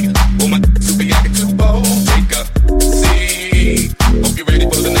 Hey, woman, so we acting too bold. Take a seat. Hope you're ready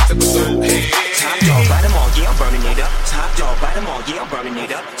for the next episode. Hey. Top dog, bite 'em all, yeah, I'm burning it up. Top dog, bite 'em all, yeah, I'm burning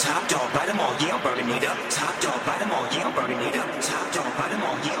it up. Top dog, bite 'em all, yeah, I'm burning it up. Top dog, bite 'em all, yeah, I'm burning it up. Top dog, bite 'em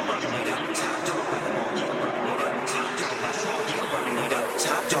all, yeah, I'm burning it up. Top dog, bite 'em all, yeah, I'm burning it up.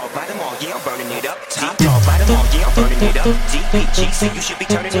 Top dog, bite 'em all, yeah, I'm burning it up. Top dog, bite 'em all, yeah, I'm burning it up. DPGC, you should be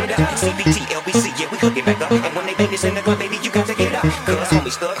turning it up. CBT, LBC, yeah, we hooking back up. And when they bang this in the club, baby, you got to get up. Cause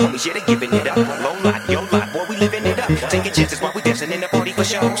homies, thug homies, yeah, they giving it up. Low lot, yo lot, boy, we living it up. Taking chances while we dancing in the party for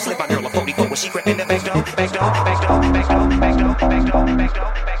show. Slip my girl a 44 when she crept in the back door, back door, back door, back door, back door, back door, back door,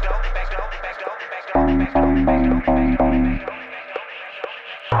 back door, back door, back door, back door, back door, back door, back door.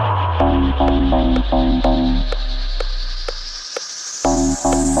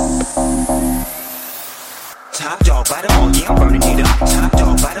 Top dog, bite 'em all, yeah, I'm burning it up. Top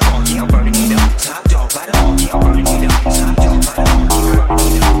dog, bite 'em all, yeah, I'm burning it up. Top dog, bite 'em all, yeah, I'm burning it up. Top dog, bite 'em all, yeah, I'm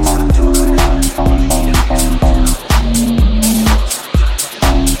burning it up. Top dog, bite 'em all, yeah,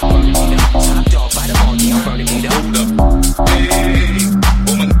 I'm burning it up. Top dog, bite 'em all, yeah, I'm burning it up. Hold up. Hey,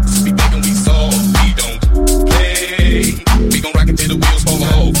 woman, so we thinking we soft, we don't play. We gon' rock it till the wheels fall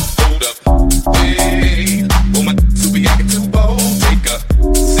off. Hold up. Hey, woman, so we acting too bold. Take a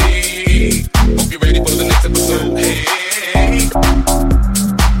seat. Hope you're ready for the next episode. Hey.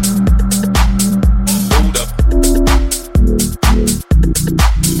 Hold up.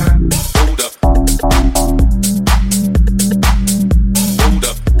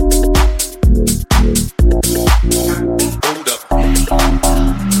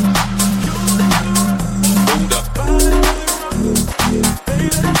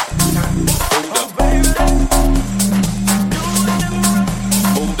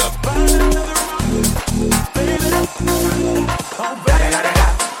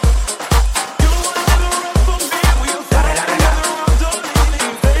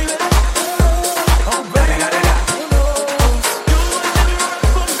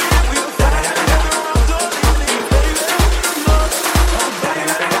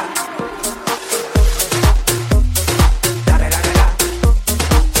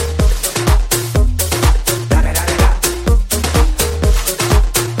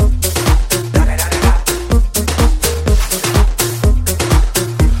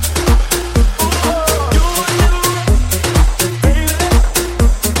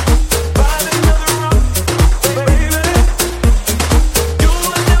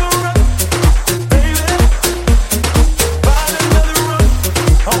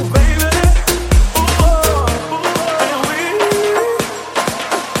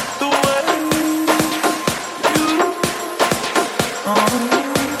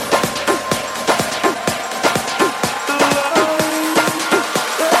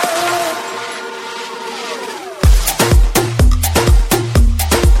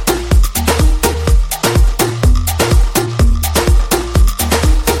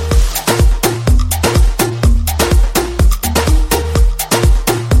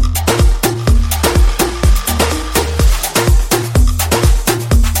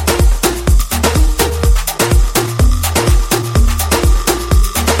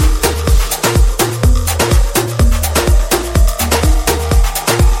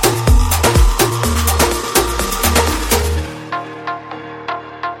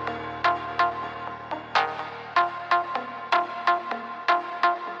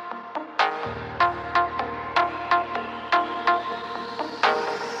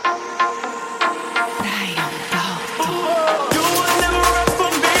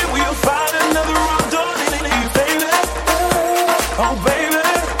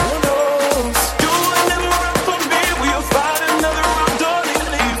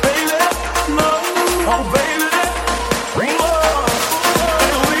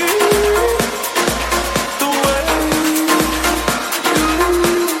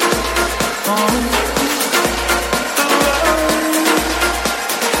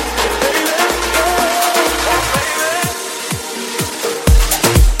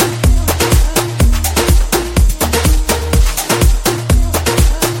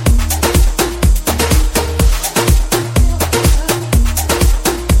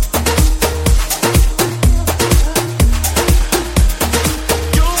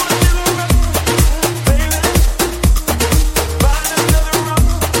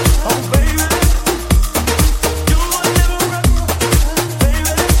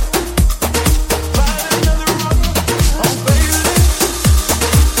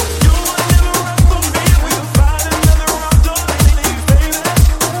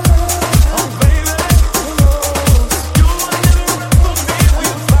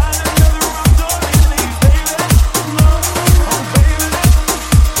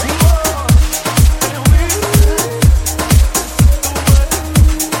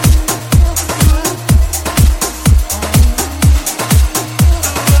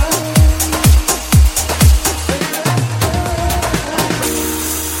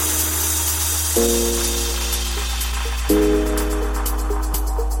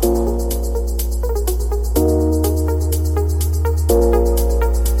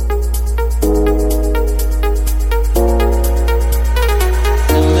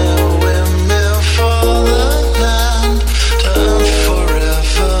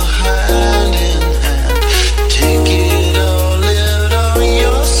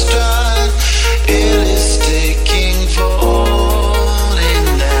 Taking voting,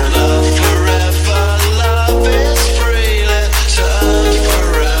 then love forever.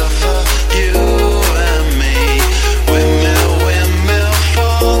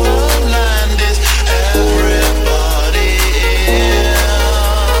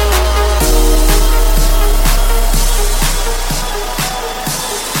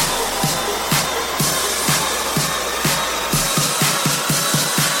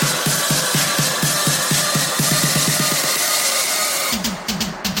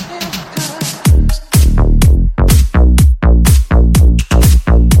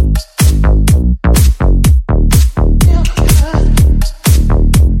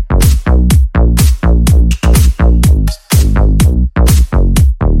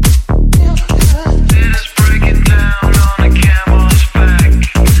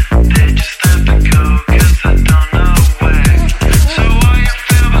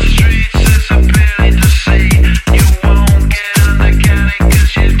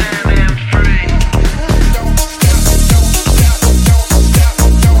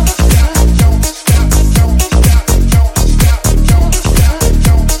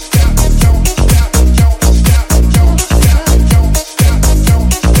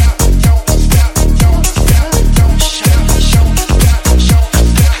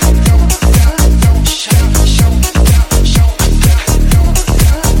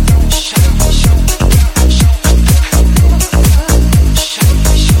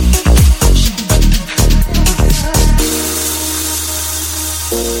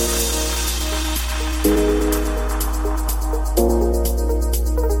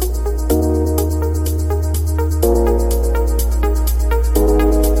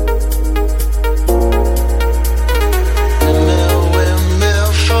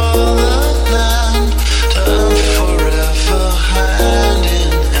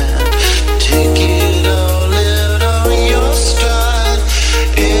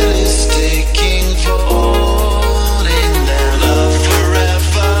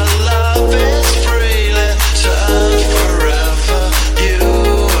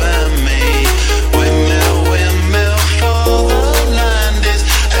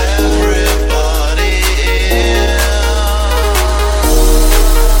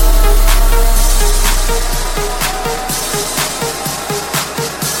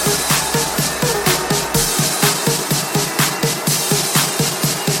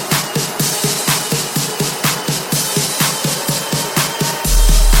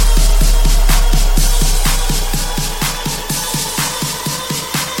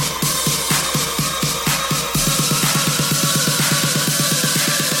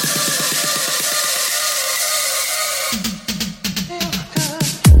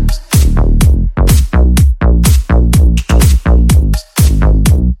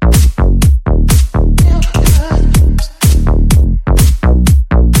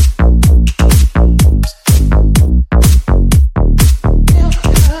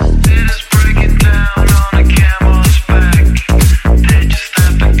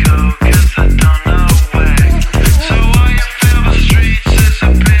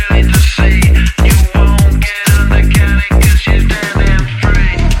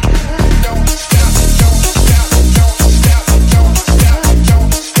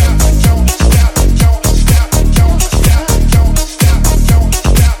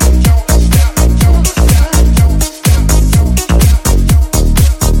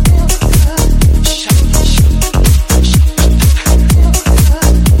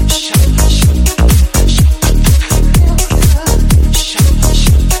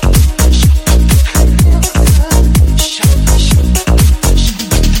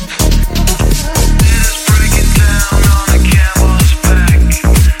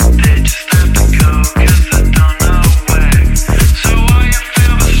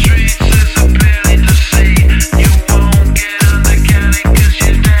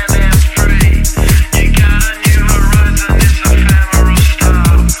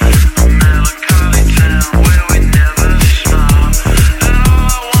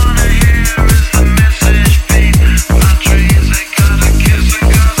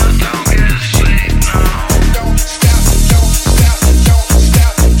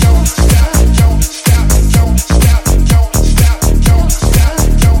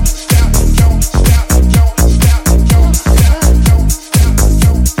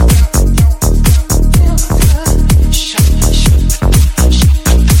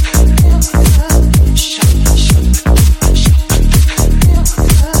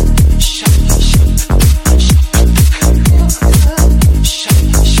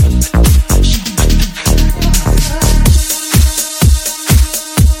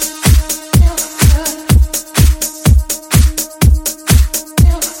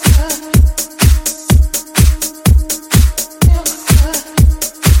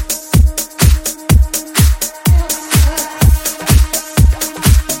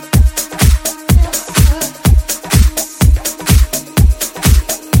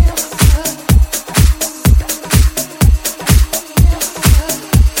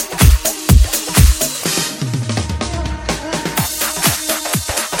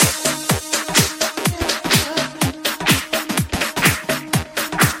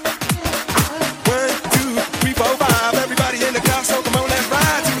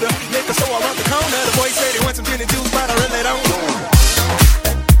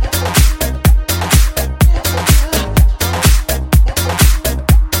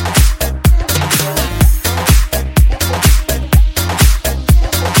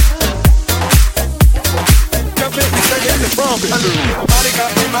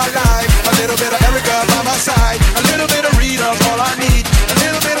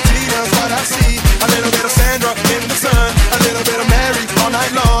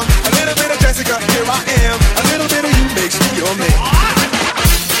 Jessica, here I am. A little bit of you makes me your man.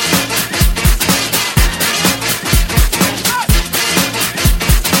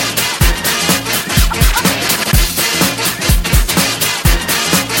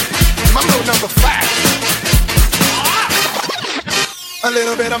 Mambo number 5. A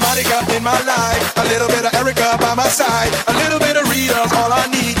little bit of Monica in my life, a little bit of Erica by my side, a little bit of Rita's all I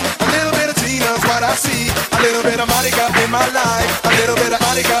need, a little bit of Tina's what I see, a little bit of Monica in my life, a little bit of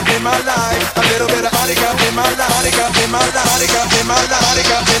Monica in my life, a little bit of Monica in my life, Monica in my life, Monica in my life,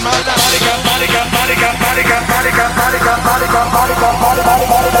 Monica in my life, Monica, Monica, Monica, Monica, Monica, Monica, Monica, Monica,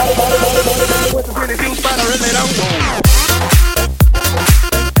 Monica, with the pretty juice, but I really don't know.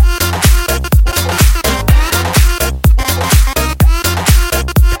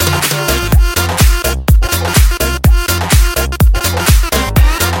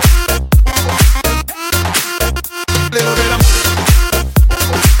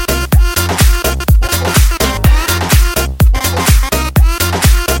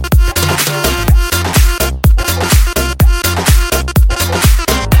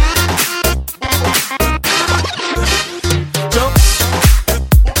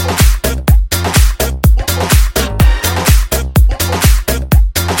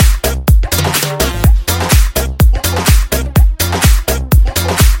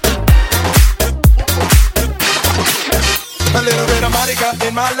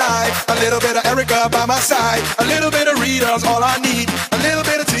 In my life, a little bit of Erica by my side, a little bit of Rita's all I need, a little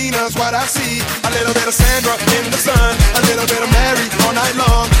bit of Tina's what I see, a little bit of Sandra in the sun, a little bit of Mary all night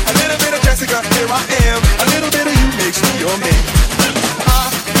long, a little bit of Jessica, here I am, a little bit of you makes me your man.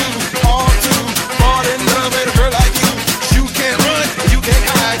 I do all to fall in love with a girl like you. You can't run, you can't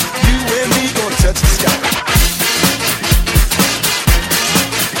hide, you and me gonna touch the sky.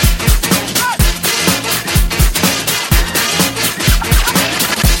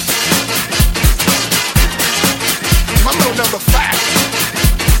 Number 5.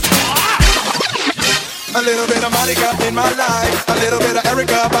 A little bit of Monica in my life, a little bit of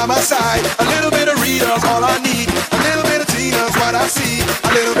Erica by my side, a little bit of Rita's all I need, a little bit of Tina's what I see, a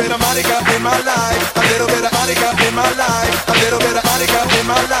little bit of Monica in my life, a little bit of Monica in my life, a little bit of Monica in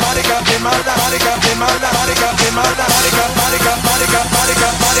my life, Monica in my life, Monica in my life, Monica in my life, Monica, Monica, Monica,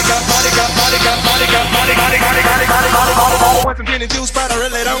 Monica, Monica, Monica, Monica, Monica, Monica, Monica, Monica, want some gin and juice, but I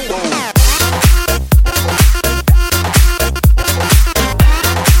really don't want.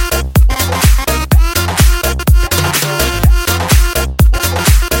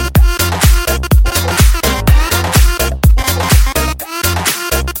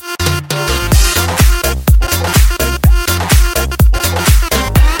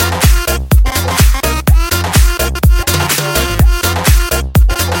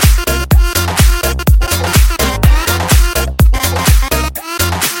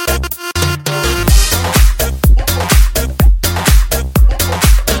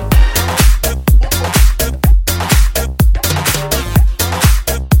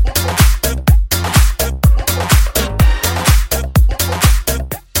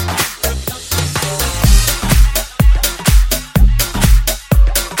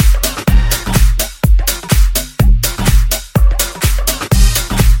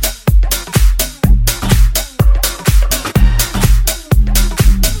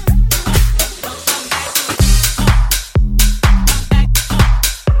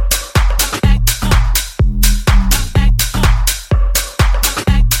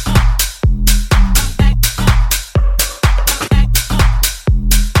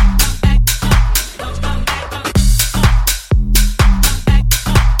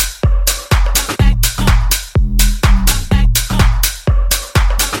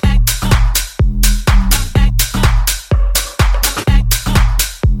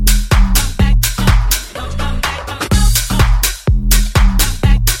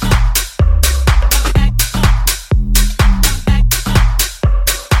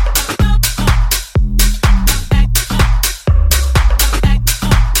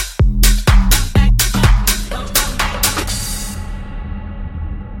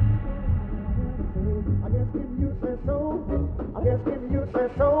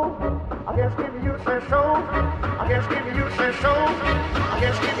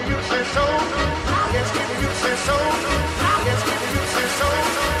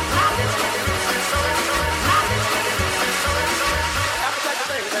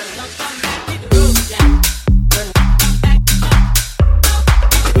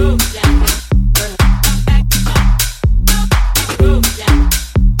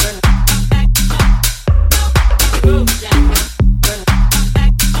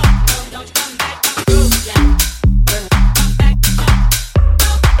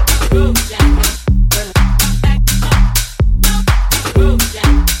 Groove Jack.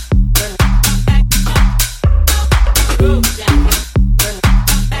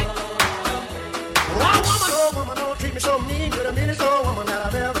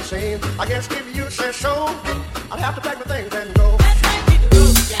 same. I guess if you say so, I'll have to pack my things and go.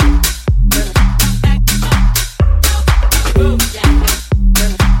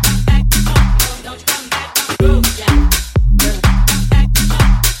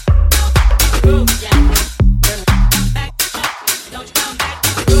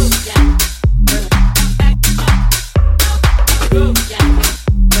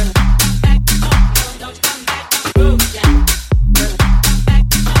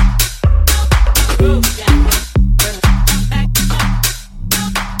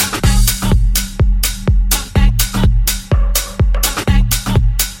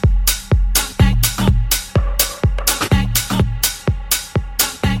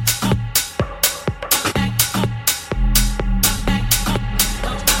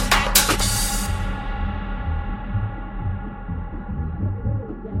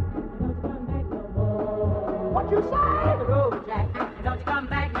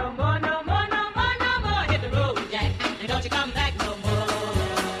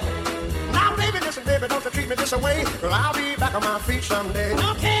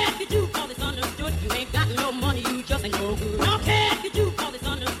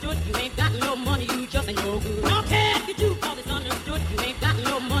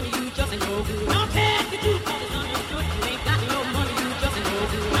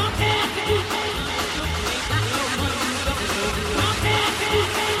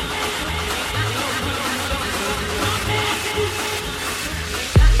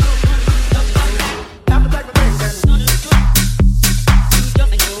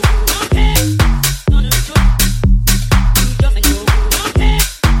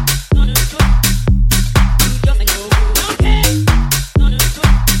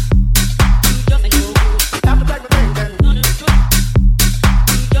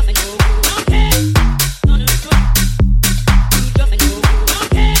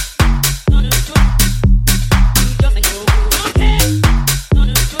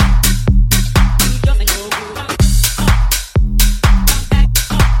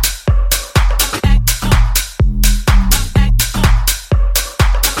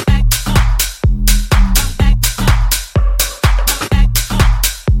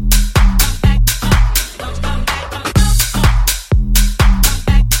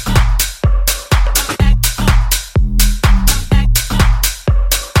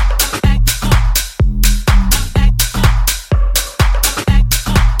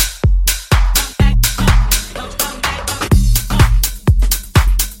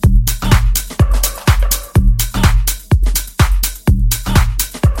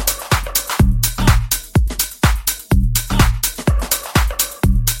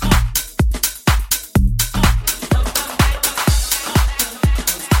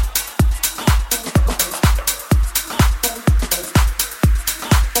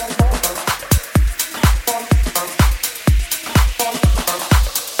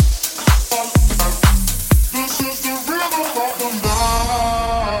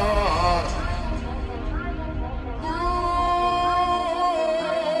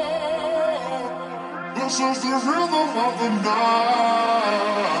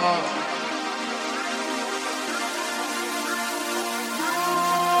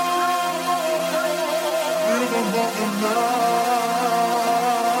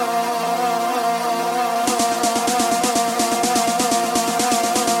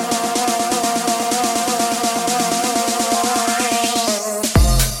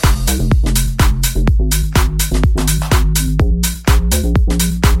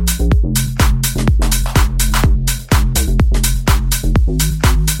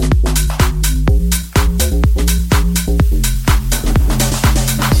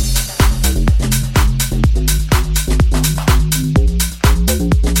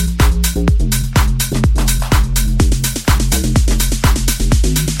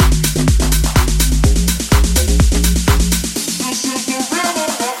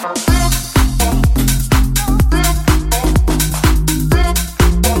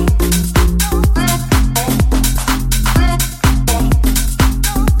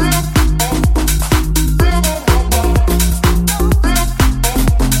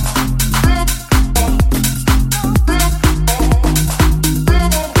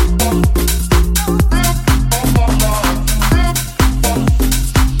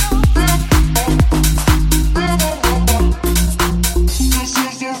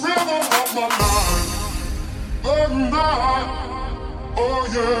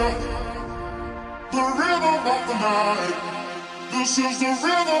 This is the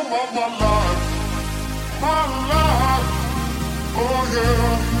rhythm of my life, my life. Oh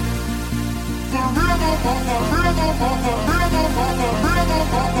yeah. The rhythm of the rhythm of the rhythm of the rhythm.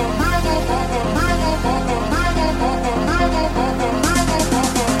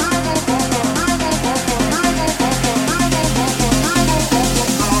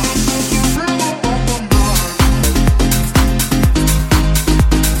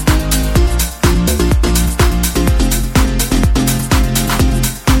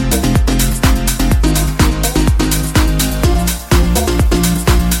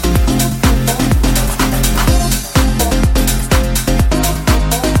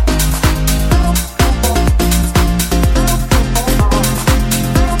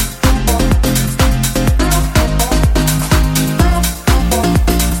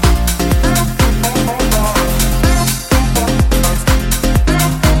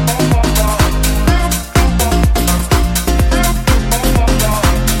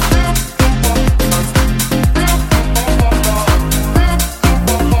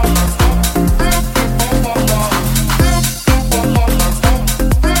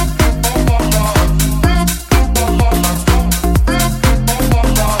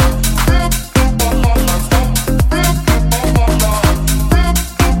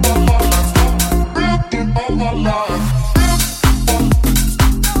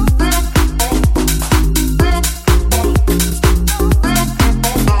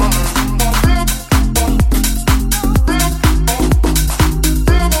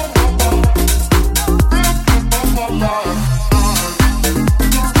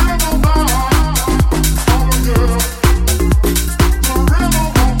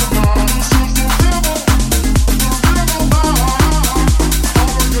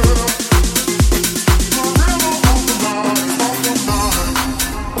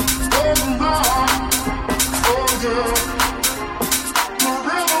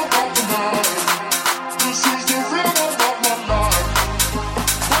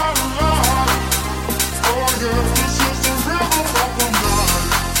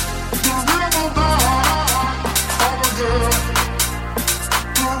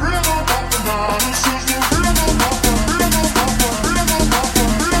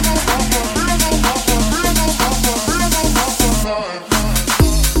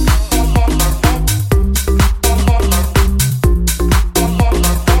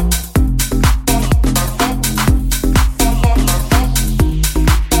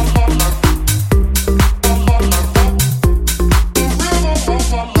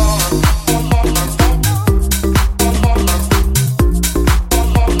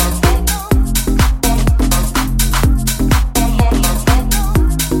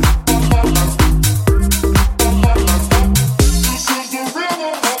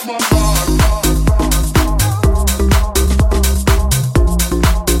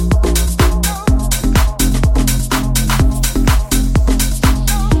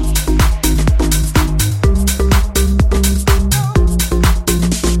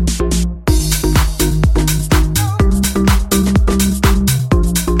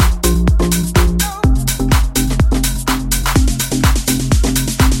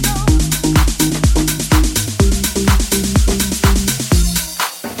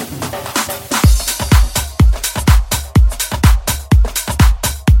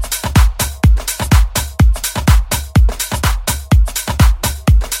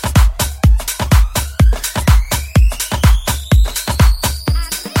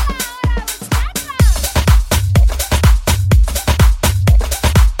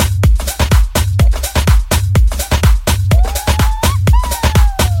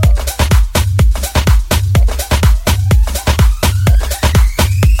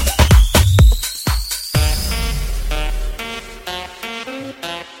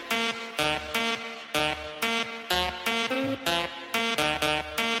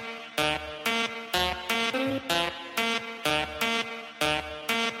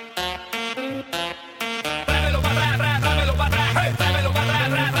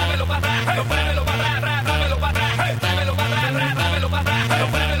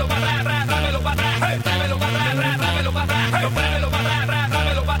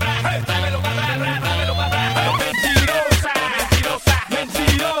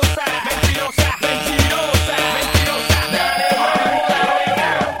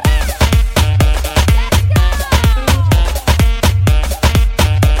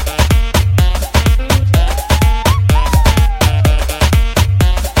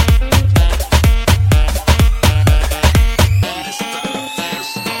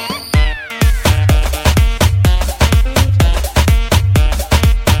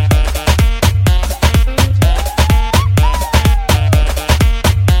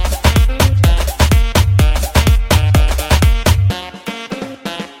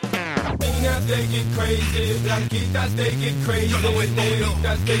 they get crazy. Blanquitas, they get crazy.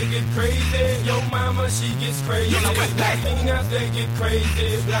 Negritas, they get crazy. Yo mama, she gets crazy. Latinas, they get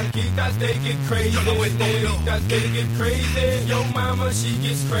crazy. Blanquitas, they get crazy. Negritas, they get crazy. Yo mama, she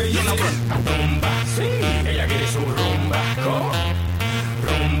gets crazy. Rumba, sí, ella quiere su rumba.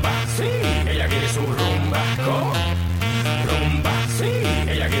 Rumba, sí, ella quiere su rumba. Rumba, sí,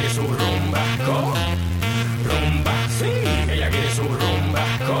 ella quiere su rumba. Rumba, sí, ella quiere su rumba.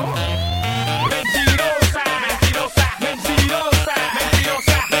 Mentirosa, mentirosa, mentirosa,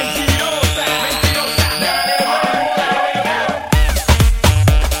 mentirosa, mentirosa, mentirosa. Dale,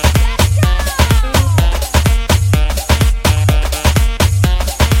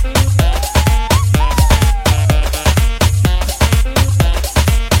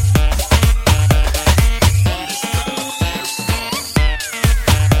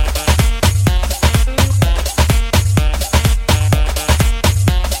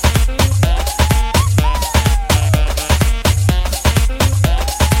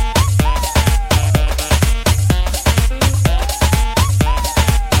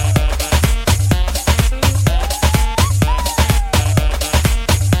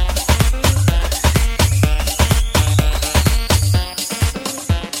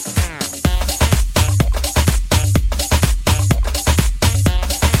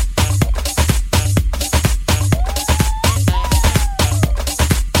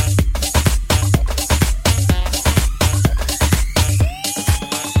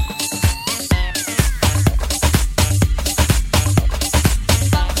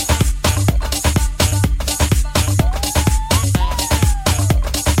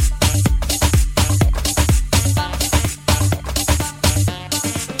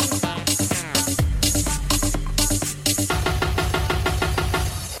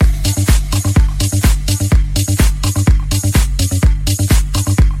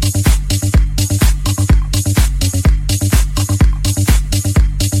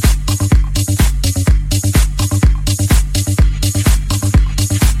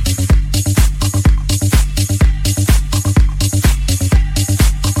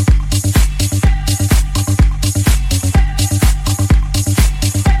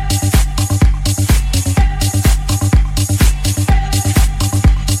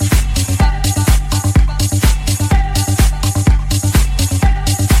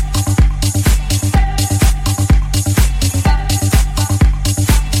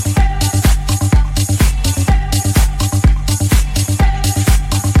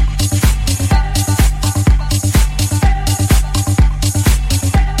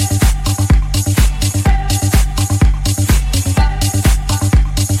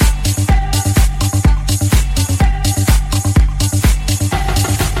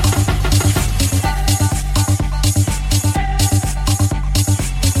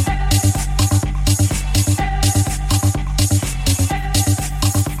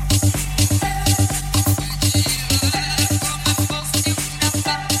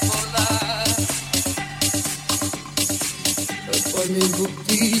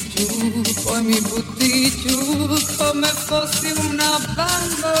 mi butti giù come fossi una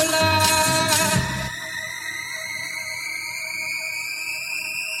bambola.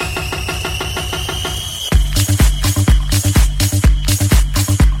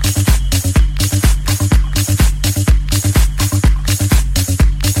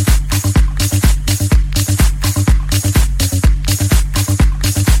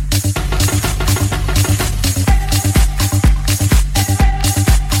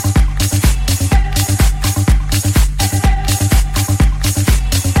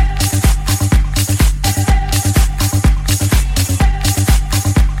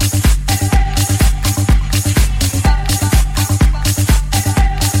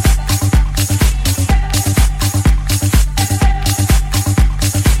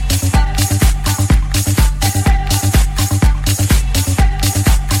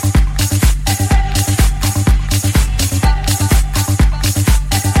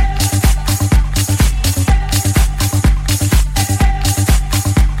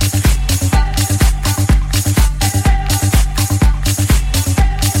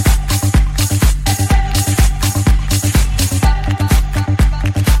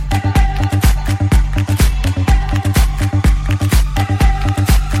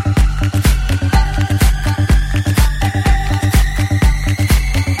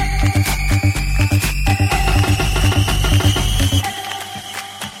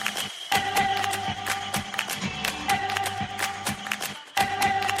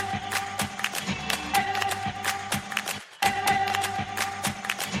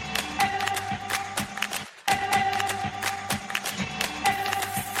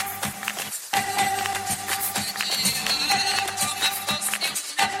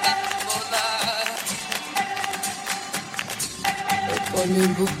 mi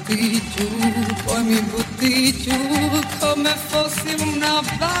butti giù come fossi una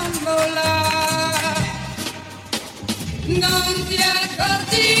bambola. Non ti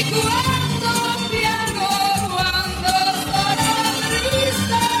accorgi quando piango, quando sono triste e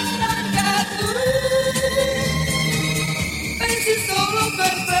stanca, tu pensi solo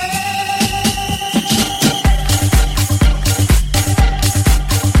per te.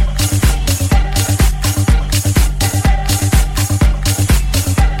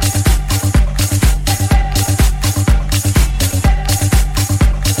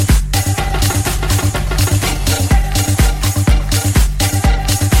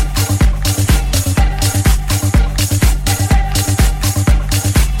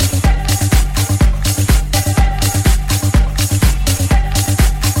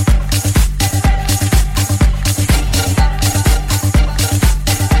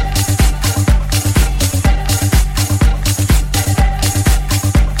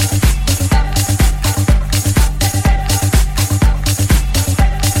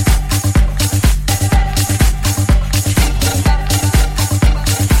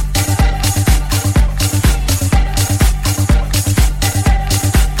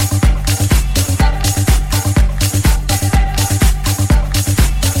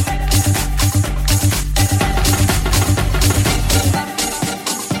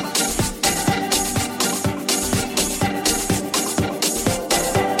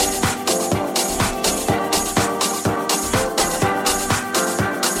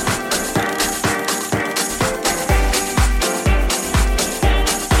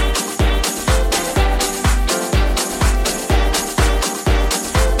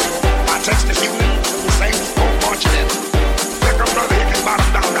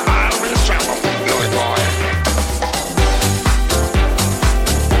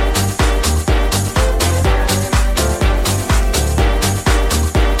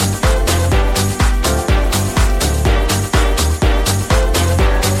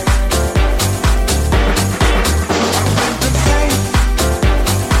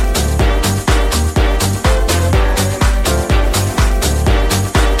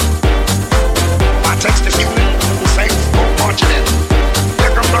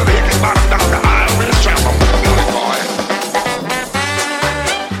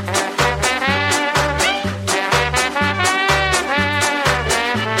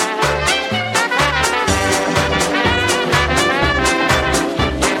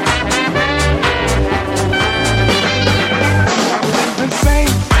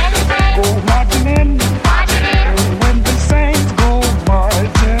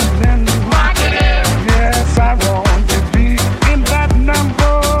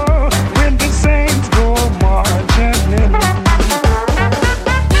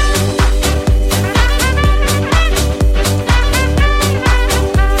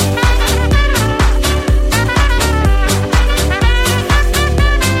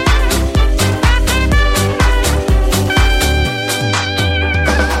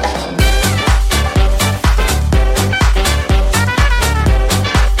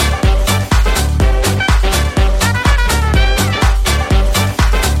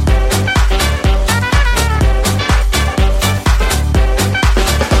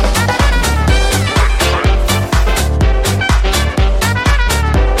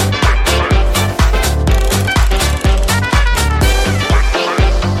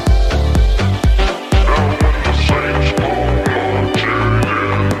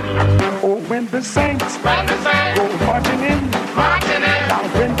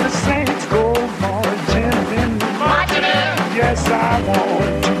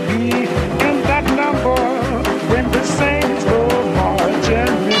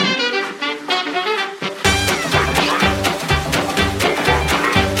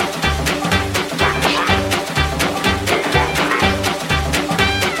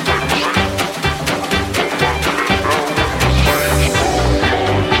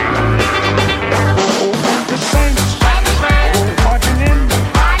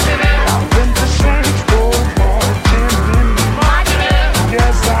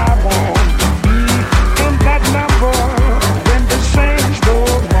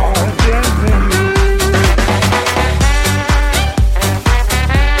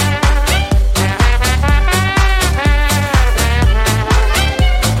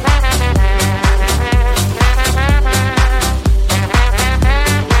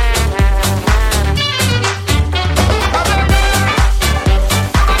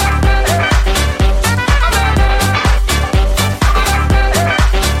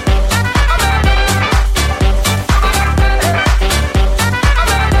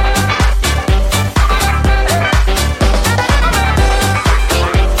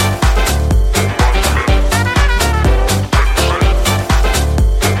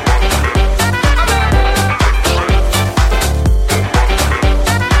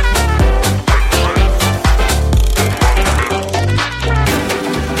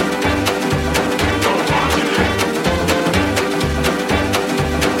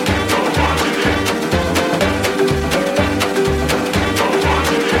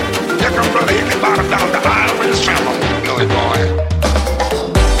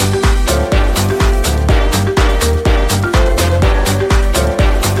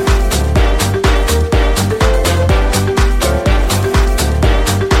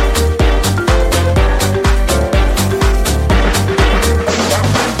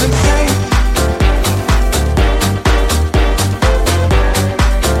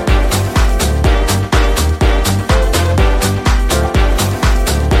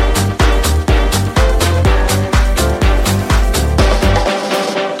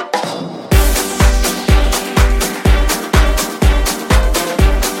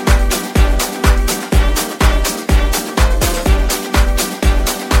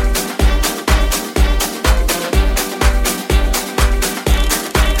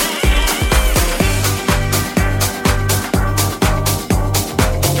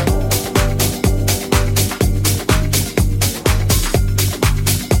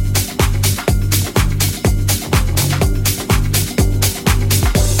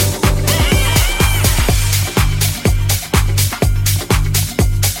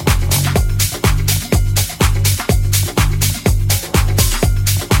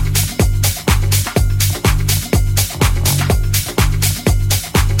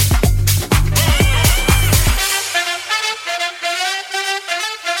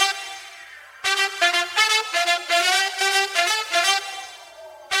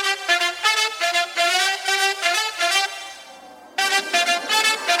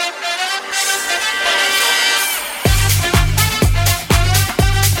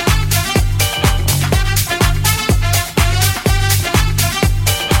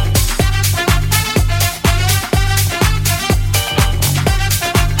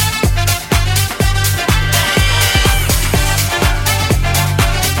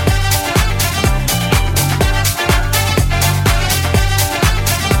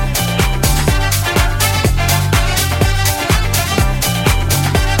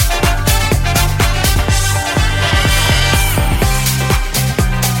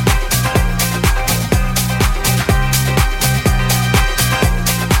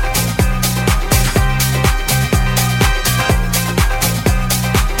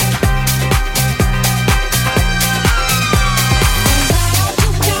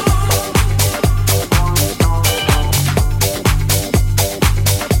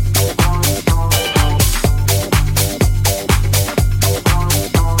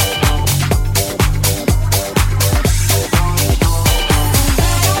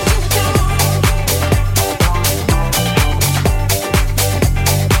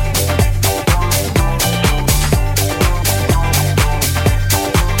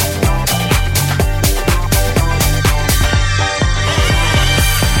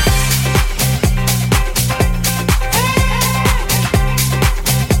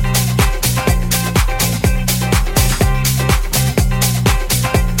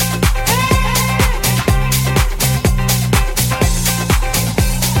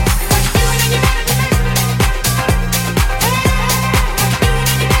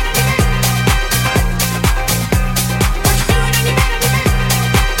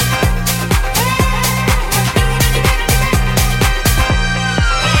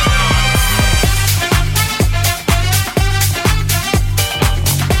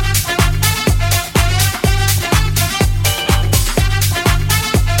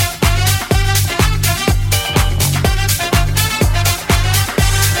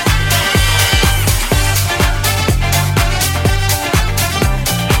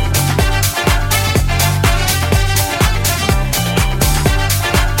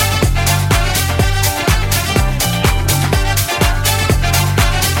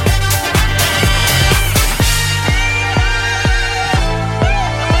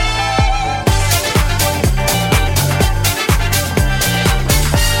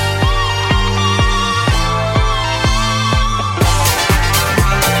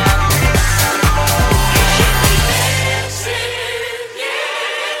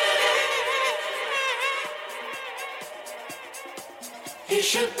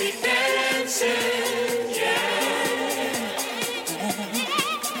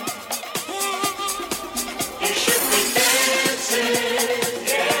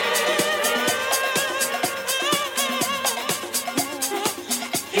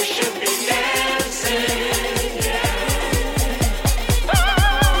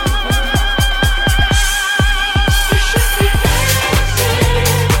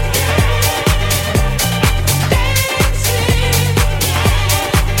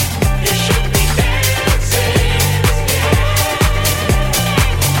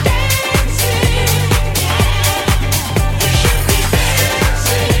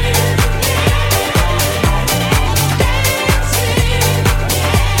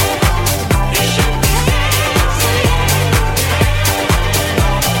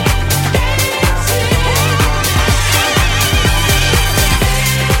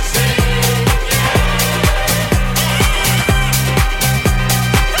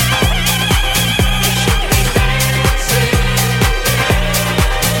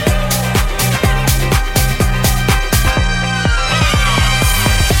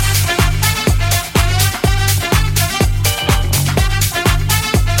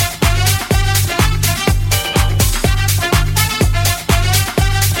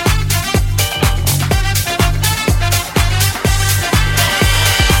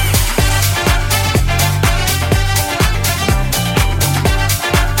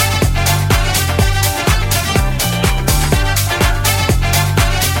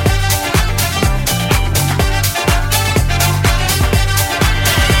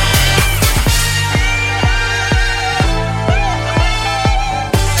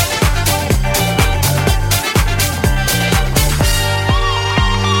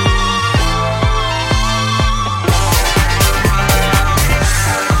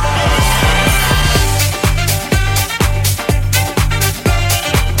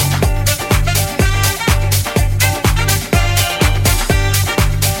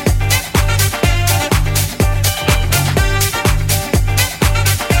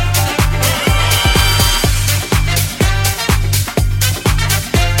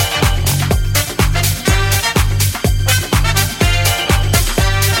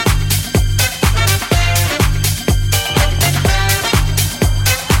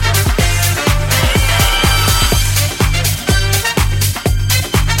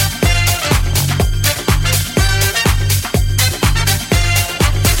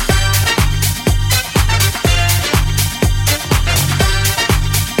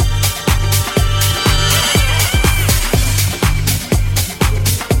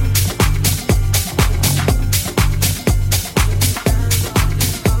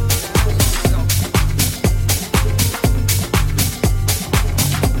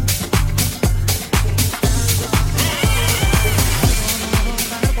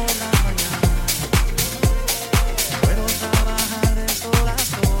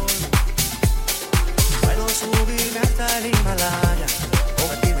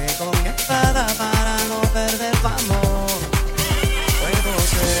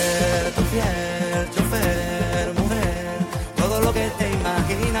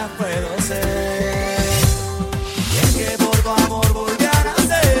 máquina puedo ser. Y es que por tu amor volví a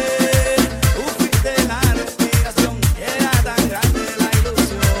nacer. Tú fuiste la respiración, era tan grande la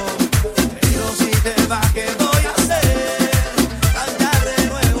ilusión. Pero si te vas, ¿qué voy a hacer? Cantar de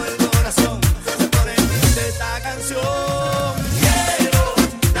nuevo el corazón, se pone triste esta canción. Quiero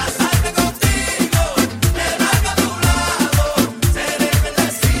casarme contigo, quedarme a tu lado, seré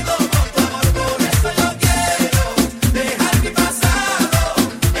bendecido con tu amor, por eso yo quiero dejar mi pasado,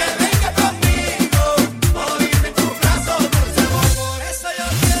 que venga conmigo, morirme en tu brazo, dulce amor, por eso yo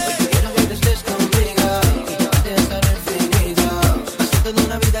quiero. Quiero que tú estés conmigo y yo te estaré infinito, pasando toda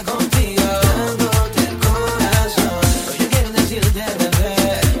una vida contigo, dándote el corazón. Hoy yo quiero decirte, bebé,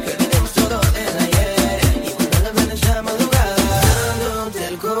 que olvidemos todo desde ayer y volver a ver esa madrugada, dándote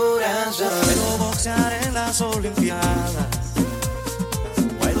el corazón. Puedo boxear en las olimpiadas,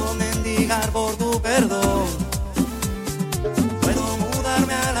 puedo mendigar por tu perdón, puedo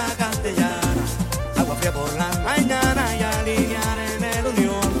mudarme a la castellana, agua fría por la mañana y alinear en el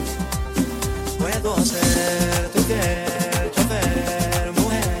Unión. Puedo ser tu fiel chofer,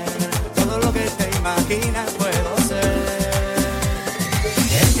 mujer, todo lo que te imaginas puedo ser.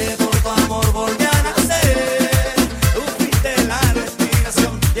 Es que por tu amor volví a nacer. Tú fuiste la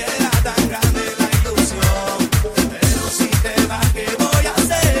respiración y era tan grande la ilusión. Pero si te vas, ¿qué voy a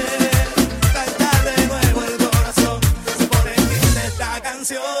hacer? Cantar de nuevo el corazón, se pone triste esta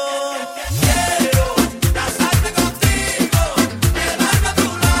canción. Quiero casarme contigo, quedarme a tu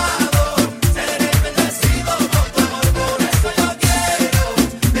lado, seré bendecido con tu amor, por eso yo quiero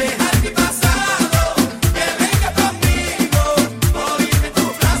dejar mi pasado, que venga conmigo, morirme en tu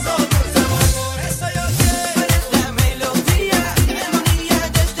brazo, dulce amor, por eso yo quiero. La melodía, la armonía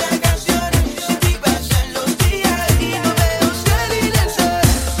de esta canción, sin ti pasan los días y no veo salir el sol.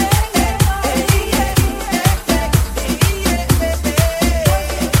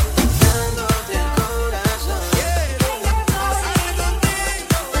 Dándote el corazón.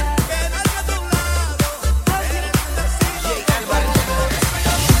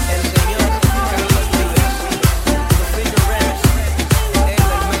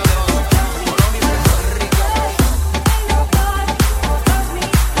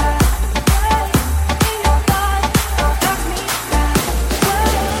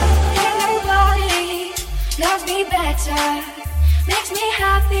 Loves me better, makes me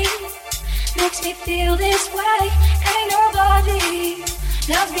happy, makes me feel this way. Ain't nobody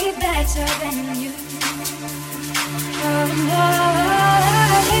loves me better than you. Oh, no,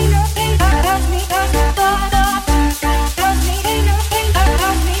 ain't nobody loves me better. Loves me, ain't nobody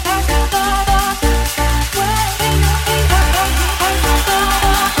loves me better. Well, ain't nobody loves me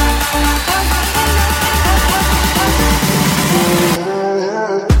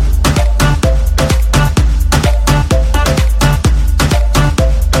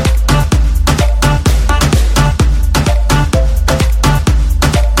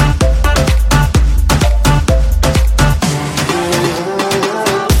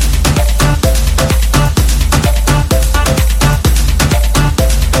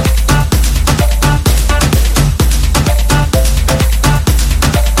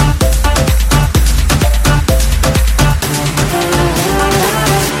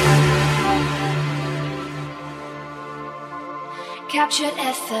captured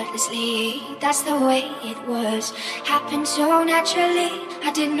effortlessly, that's the way it was. Happened so naturally,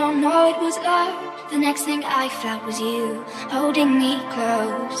 I did not know it was love. The next thing I felt was you, holding me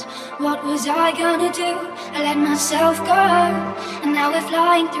close. What was I gonna do? I let myself go, and now we're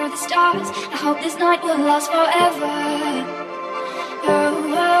flying through the stars. I hope this night will last forever. Oh,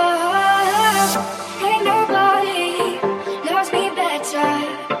 ain't nobody loves me better,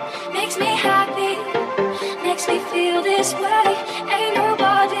 makes me happy, makes me feel this way. Ain't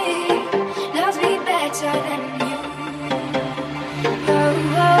nobody loves me better than you. Oh,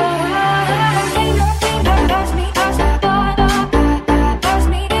 ain't nothing that loves me as a loves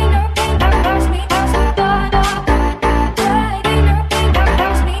me. Ain't nothing that loves me as a ain't nothing that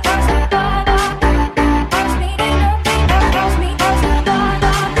loves me as a loves me. Ain't nothing that loves me as a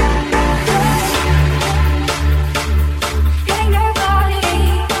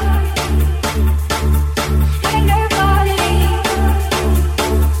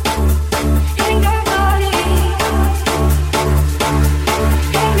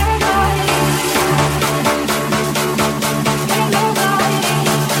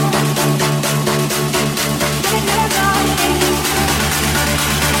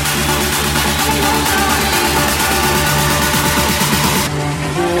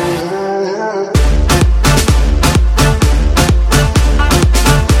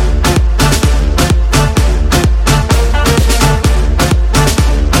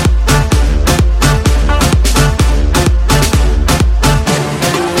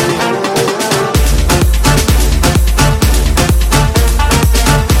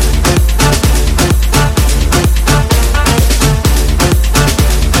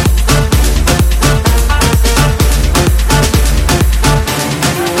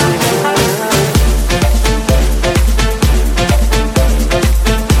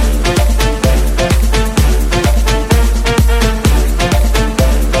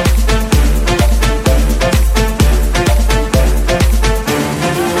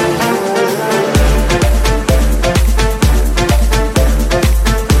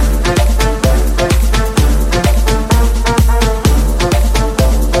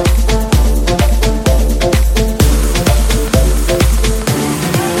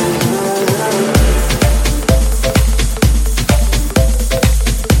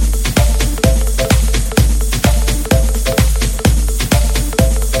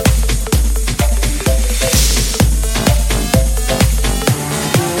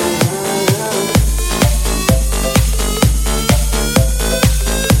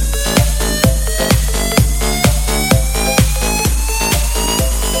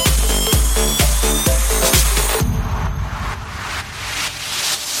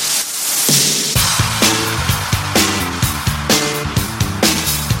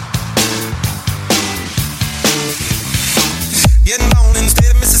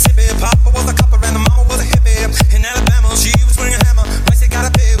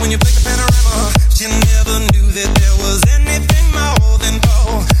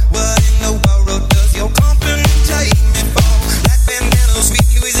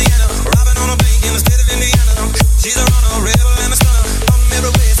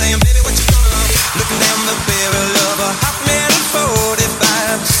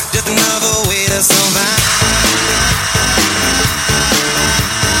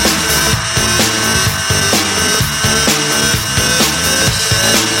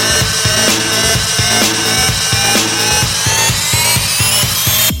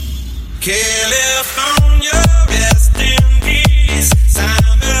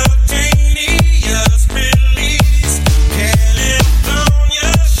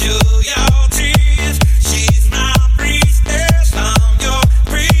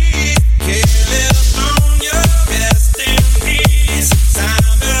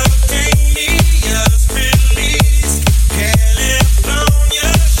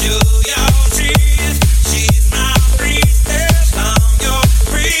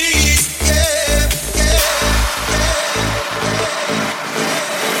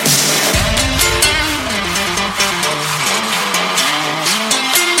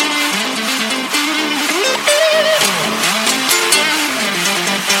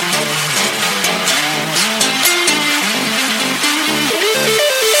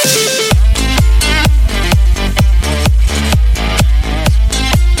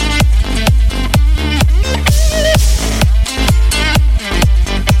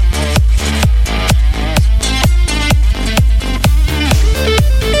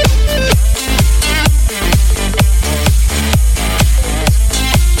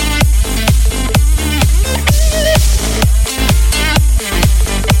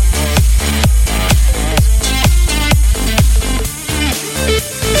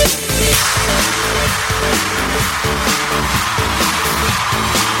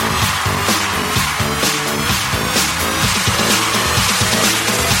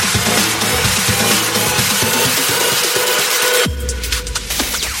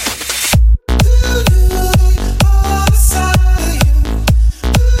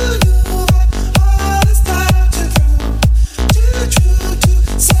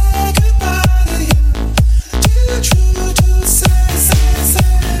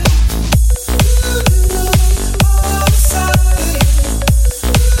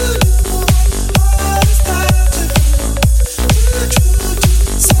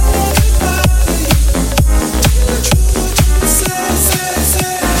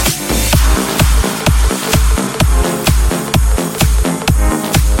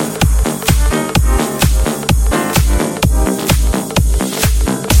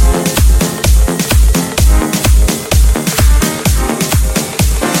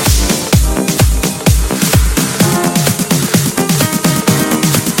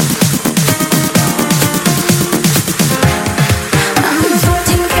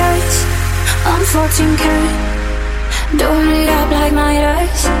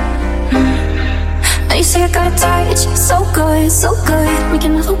say I got a touch, so good. Make you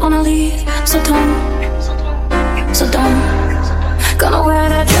never wanna leave. So don't. Gonna wear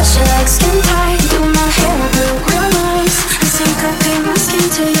that dress you like, skin tight. Do my hair real nice. I syncopate my skin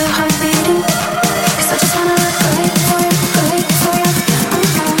to your heart beating. 'Cause I just wanna look good for you, good for you.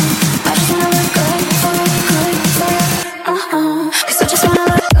 I just wanna look good for you, good for you. 'Cause I just wanna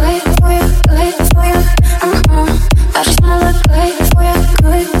look good for you, good for you. I just wanna look good for you,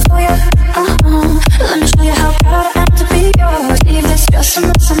 good for you. Let me show you how proud I am to be yours. Leave this dress a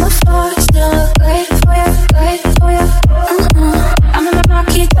mess on the floor. Still look good for you, good for you. I'm in my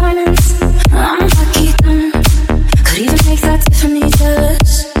marquee diamonds. I'm a marquee diamond. Could even make that Tiffany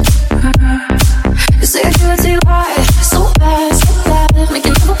jealous. You say I do it too hard, so bad, make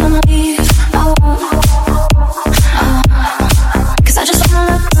you never wanna leave. Oh. 'Cause I just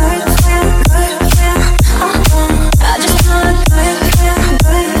wanna look good for you, good for you. I just wanna look good for you, good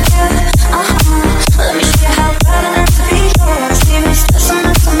for you. Let me show you how proud I am to be yours. Leave me stress on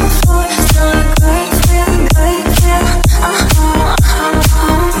the floor. Still look good for you, good for you.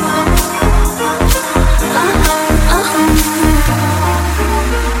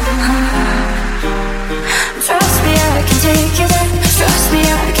 Trust me, I can take you there. Trust me,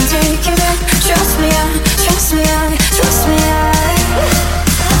 I can take you there. Trust me, trust me, trust me, I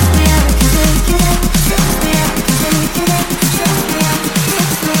can take you there. Trust me, I can take you there.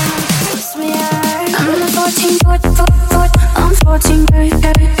 Trust me, I'm in a 14 foot. I'm 14, do it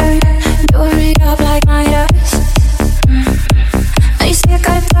up like my ass. Now you say I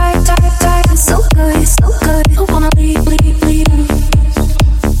got tight, so good. I wanna leave.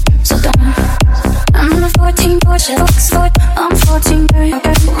 So don't. I'm in a 14 foot, I'm 14, do it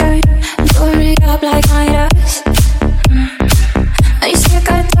up like my ass. Now you say I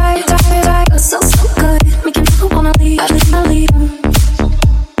got tight, so good. Make you never wanna leave.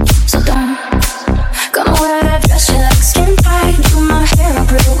 So don't. Gonna wear that dress you like, skin tight. Do my hair up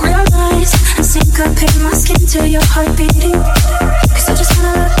real nice. And syncopate my skin to your heart beating. 'Cause I just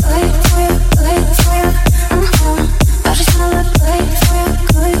wanna look good for you, good for you. I just wanna look good for you,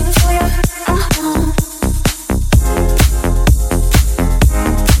 good for you.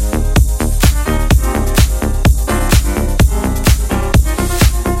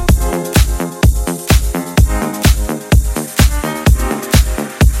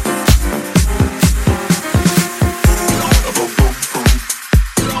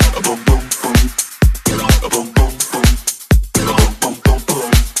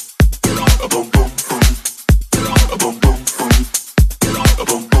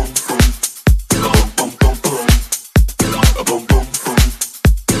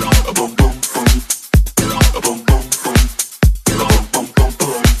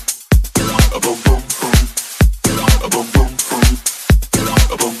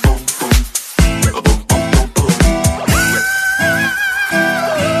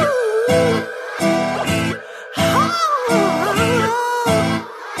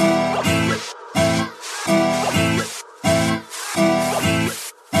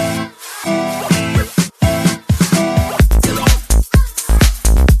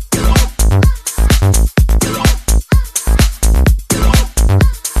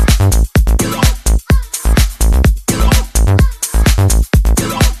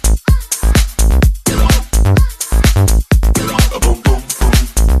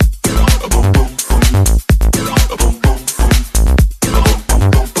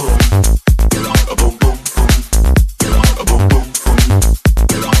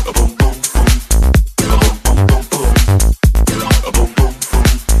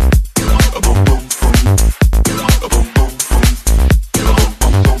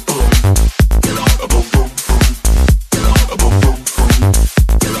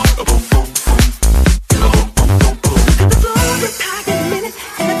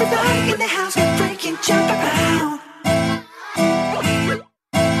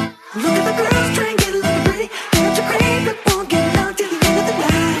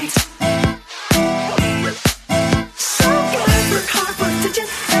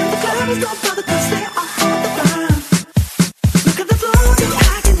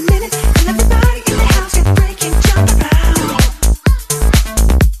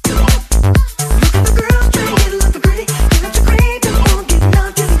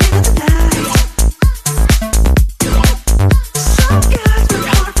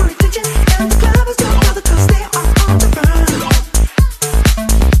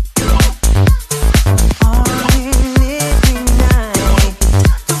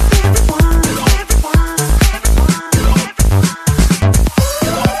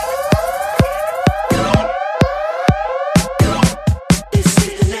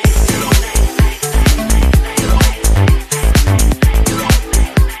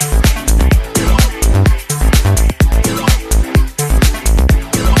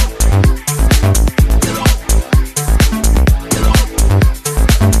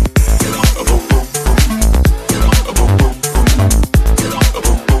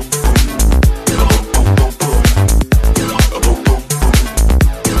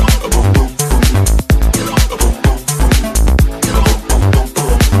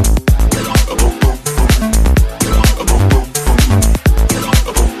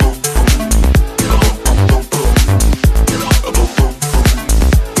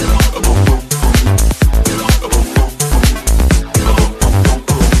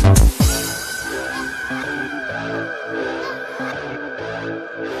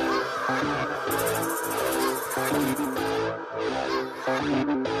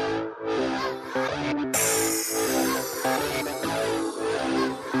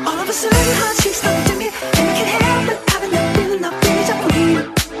 of a sudden, hot chicks come to me, and I can't help but having that feeling of deja vu.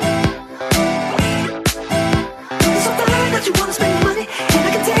 It's so fine that you wanna spend money, and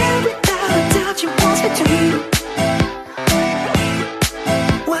I can tell without a doubt you want me to.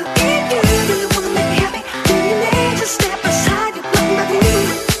 Well, if you really wanna make me happy, then you need to step aside. You're nothing but me.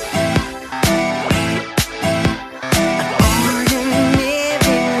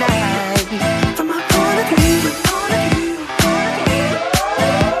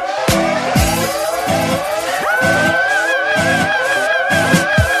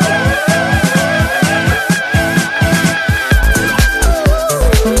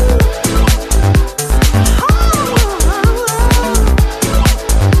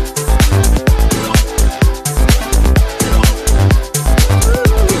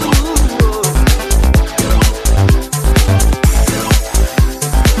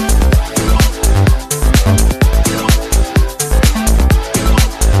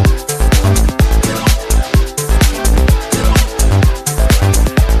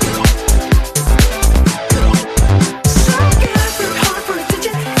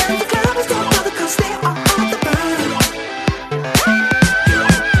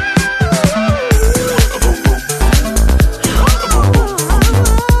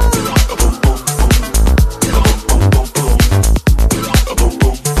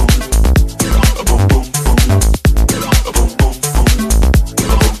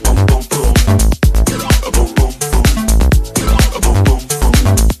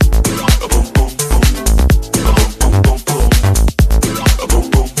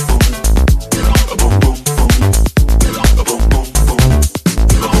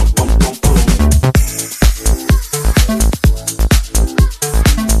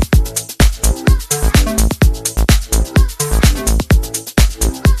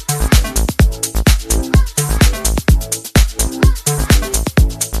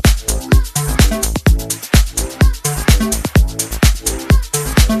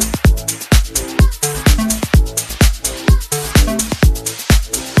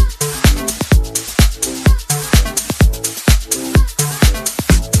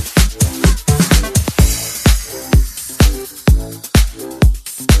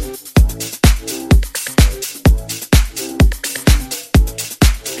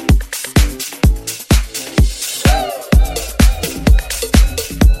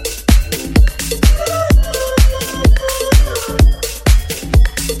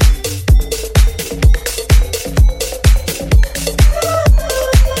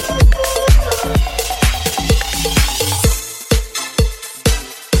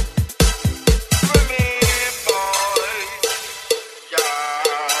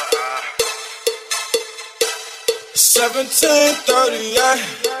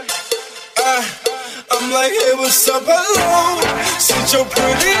 I'm like, hey, what's up, hello? Seen your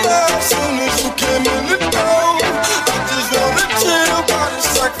pretty eyes soon as you came in the door. I just wanna chill, got a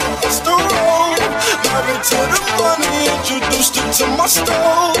sack for us to roll. Married to the money, introduced her to my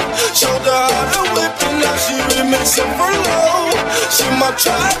stove. Showed her how to whip and now she remixing for low. She my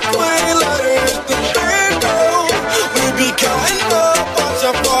track queen, let her hit the bando. We be counting up, watch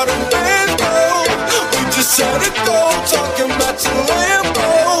how far the bands go. We just had to go, talking about your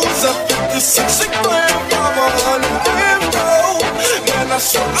Lambos. I 56 a gram, 500 grand, bro. Man, I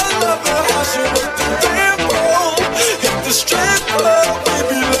swear I love her, how she work the tempo. Hit the strip club, we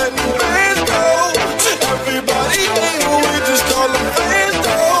be letting bands go. Everybody hate who we just call them fans,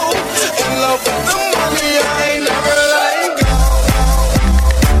 though. In love with the money, I ain't never letting go.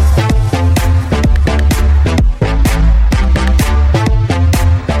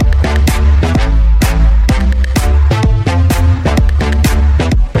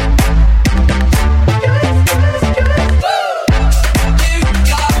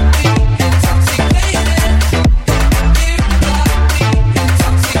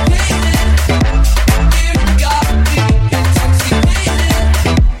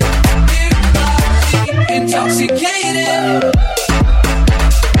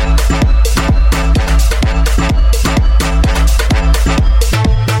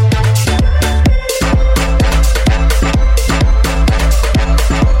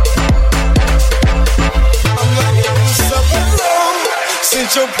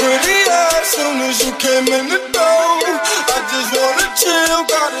 Your pretty eyes soon as you came in the door. I just wanna chill,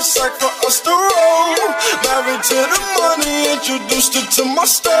 got a sack for us to roll. Married to the money, introduced her to my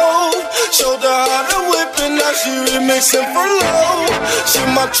stove. Showed her how to whip and now she remixing for low. She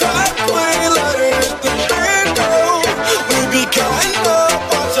my track queen, let her hit the bando. We be counting up,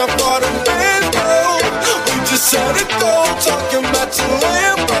 watch how far the bands go. We just had to go, talking about your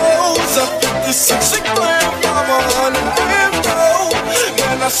Lambos. I 56 a gram, 500 grand, bro.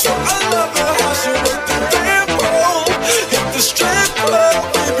 Man, I swear I love it how she work the damn pole. Hit the strip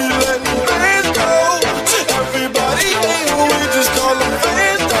club, baby, let the bands go. Everybody hate who we just call them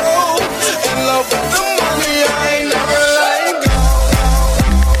fans though. In love with the money, I ain't never letting go.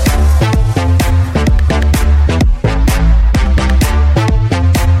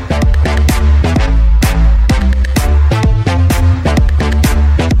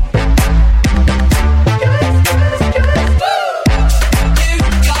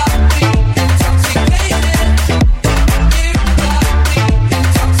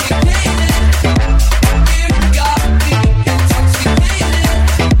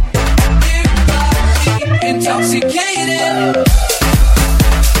 Intoxicated.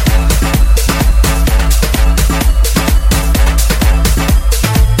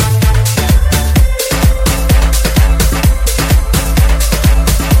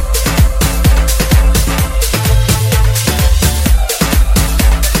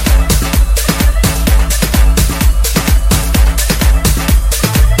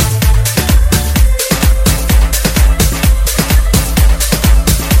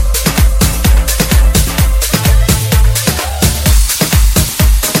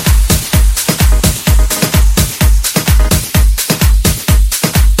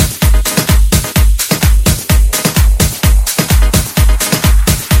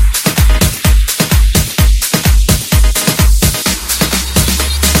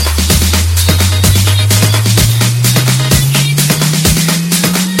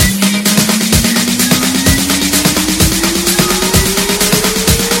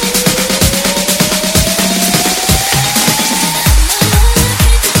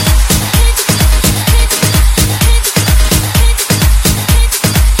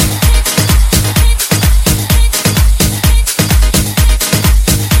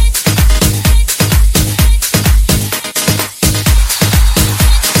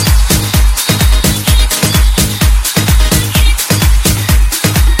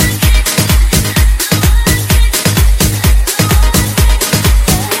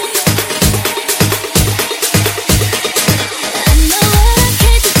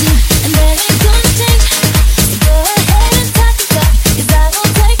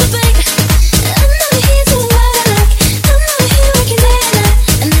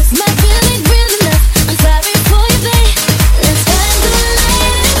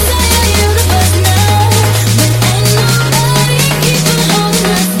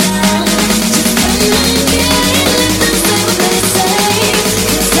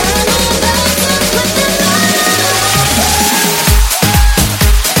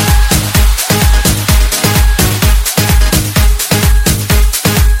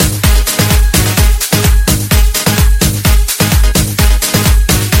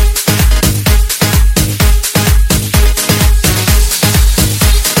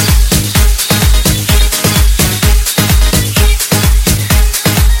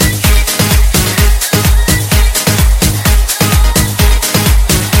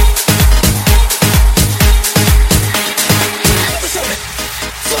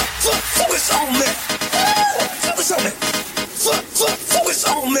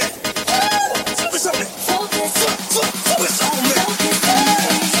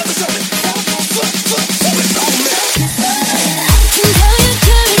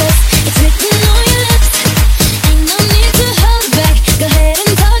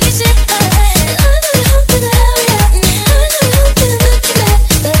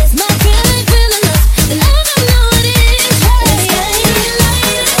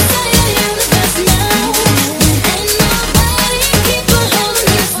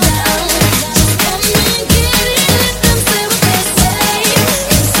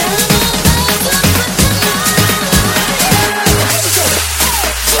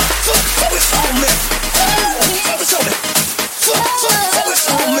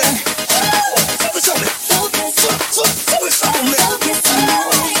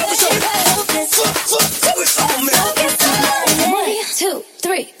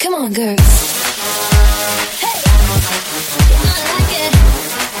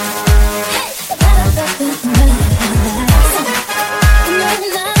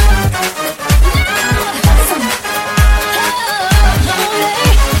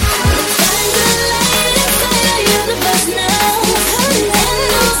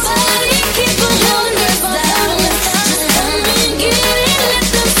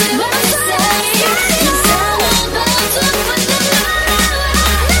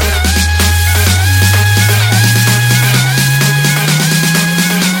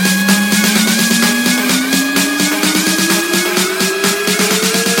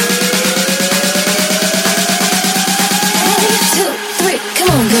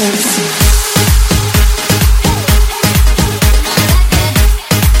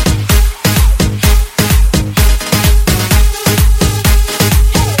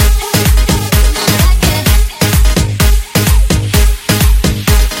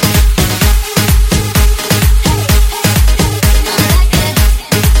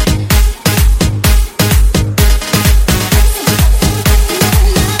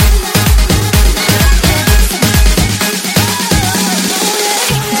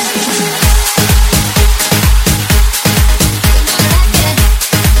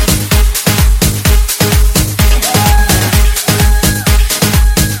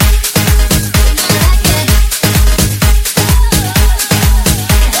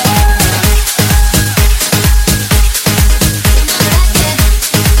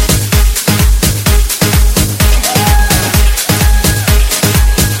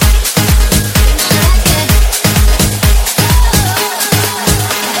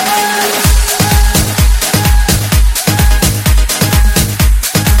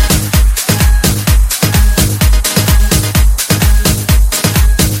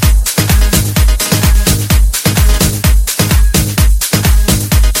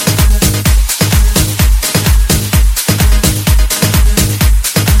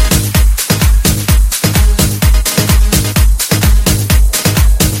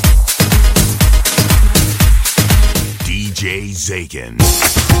 Zaken.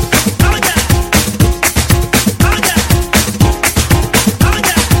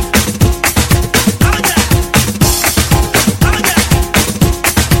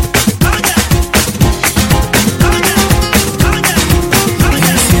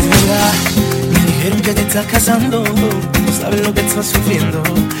 Que te estás casando, no sabes lo que estás sufriendo.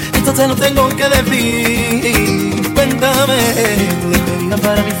 Esto te lo tengo que decir. Cuéntame, tu despedida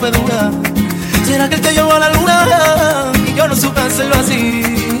para mí fue dura. ¿Será que él te llevó a la luna? Y yo no supe hacerlo así.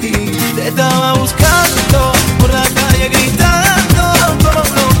 Te estaba buscando por la calle gritando, como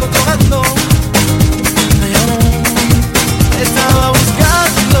un loco tocando. Te estaba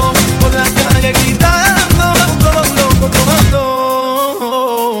buscando por la calle gritando, como un loco tocando.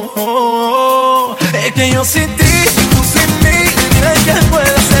 Es que yo sin ti, tú sin mí, dime que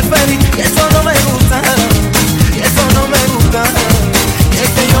puedo ser feliz. Y eso no me gusta, y eso no me gusta. Es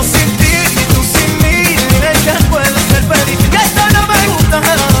que yo sin ti, tú sin mí, dime que puedo ser feliz. Y eso no me gusta,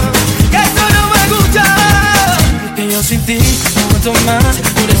 y eso no me gusta. Es que yo sin ti no aguanto más,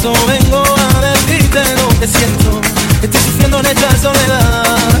 por eso vengo a decirte lo que siento. Estoy sufriendo en esta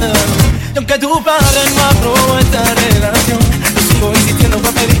soledad. Y aunque tu padre no aprobó esta relación, yo sigo insistiendo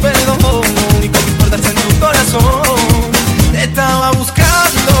para pedir perdón. Lo único que importa es en tu corazón. Te estaba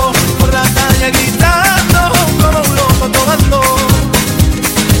buscando por la calle gritando, como un loco tomando.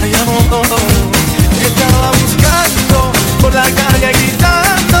 Ay, amor. Te estaba buscando por la calle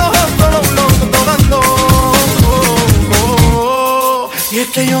gritando, como un loco tomando. Y es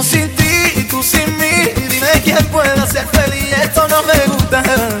que yo sin ti y tú sin mí, dime quién puede ser feliz. Esto no me gusta,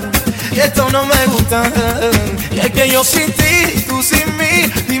 y esto no me gusta. Y es que yo sin ti y tú sin mí,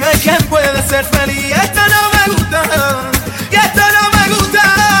 dime quién puede ser feliz.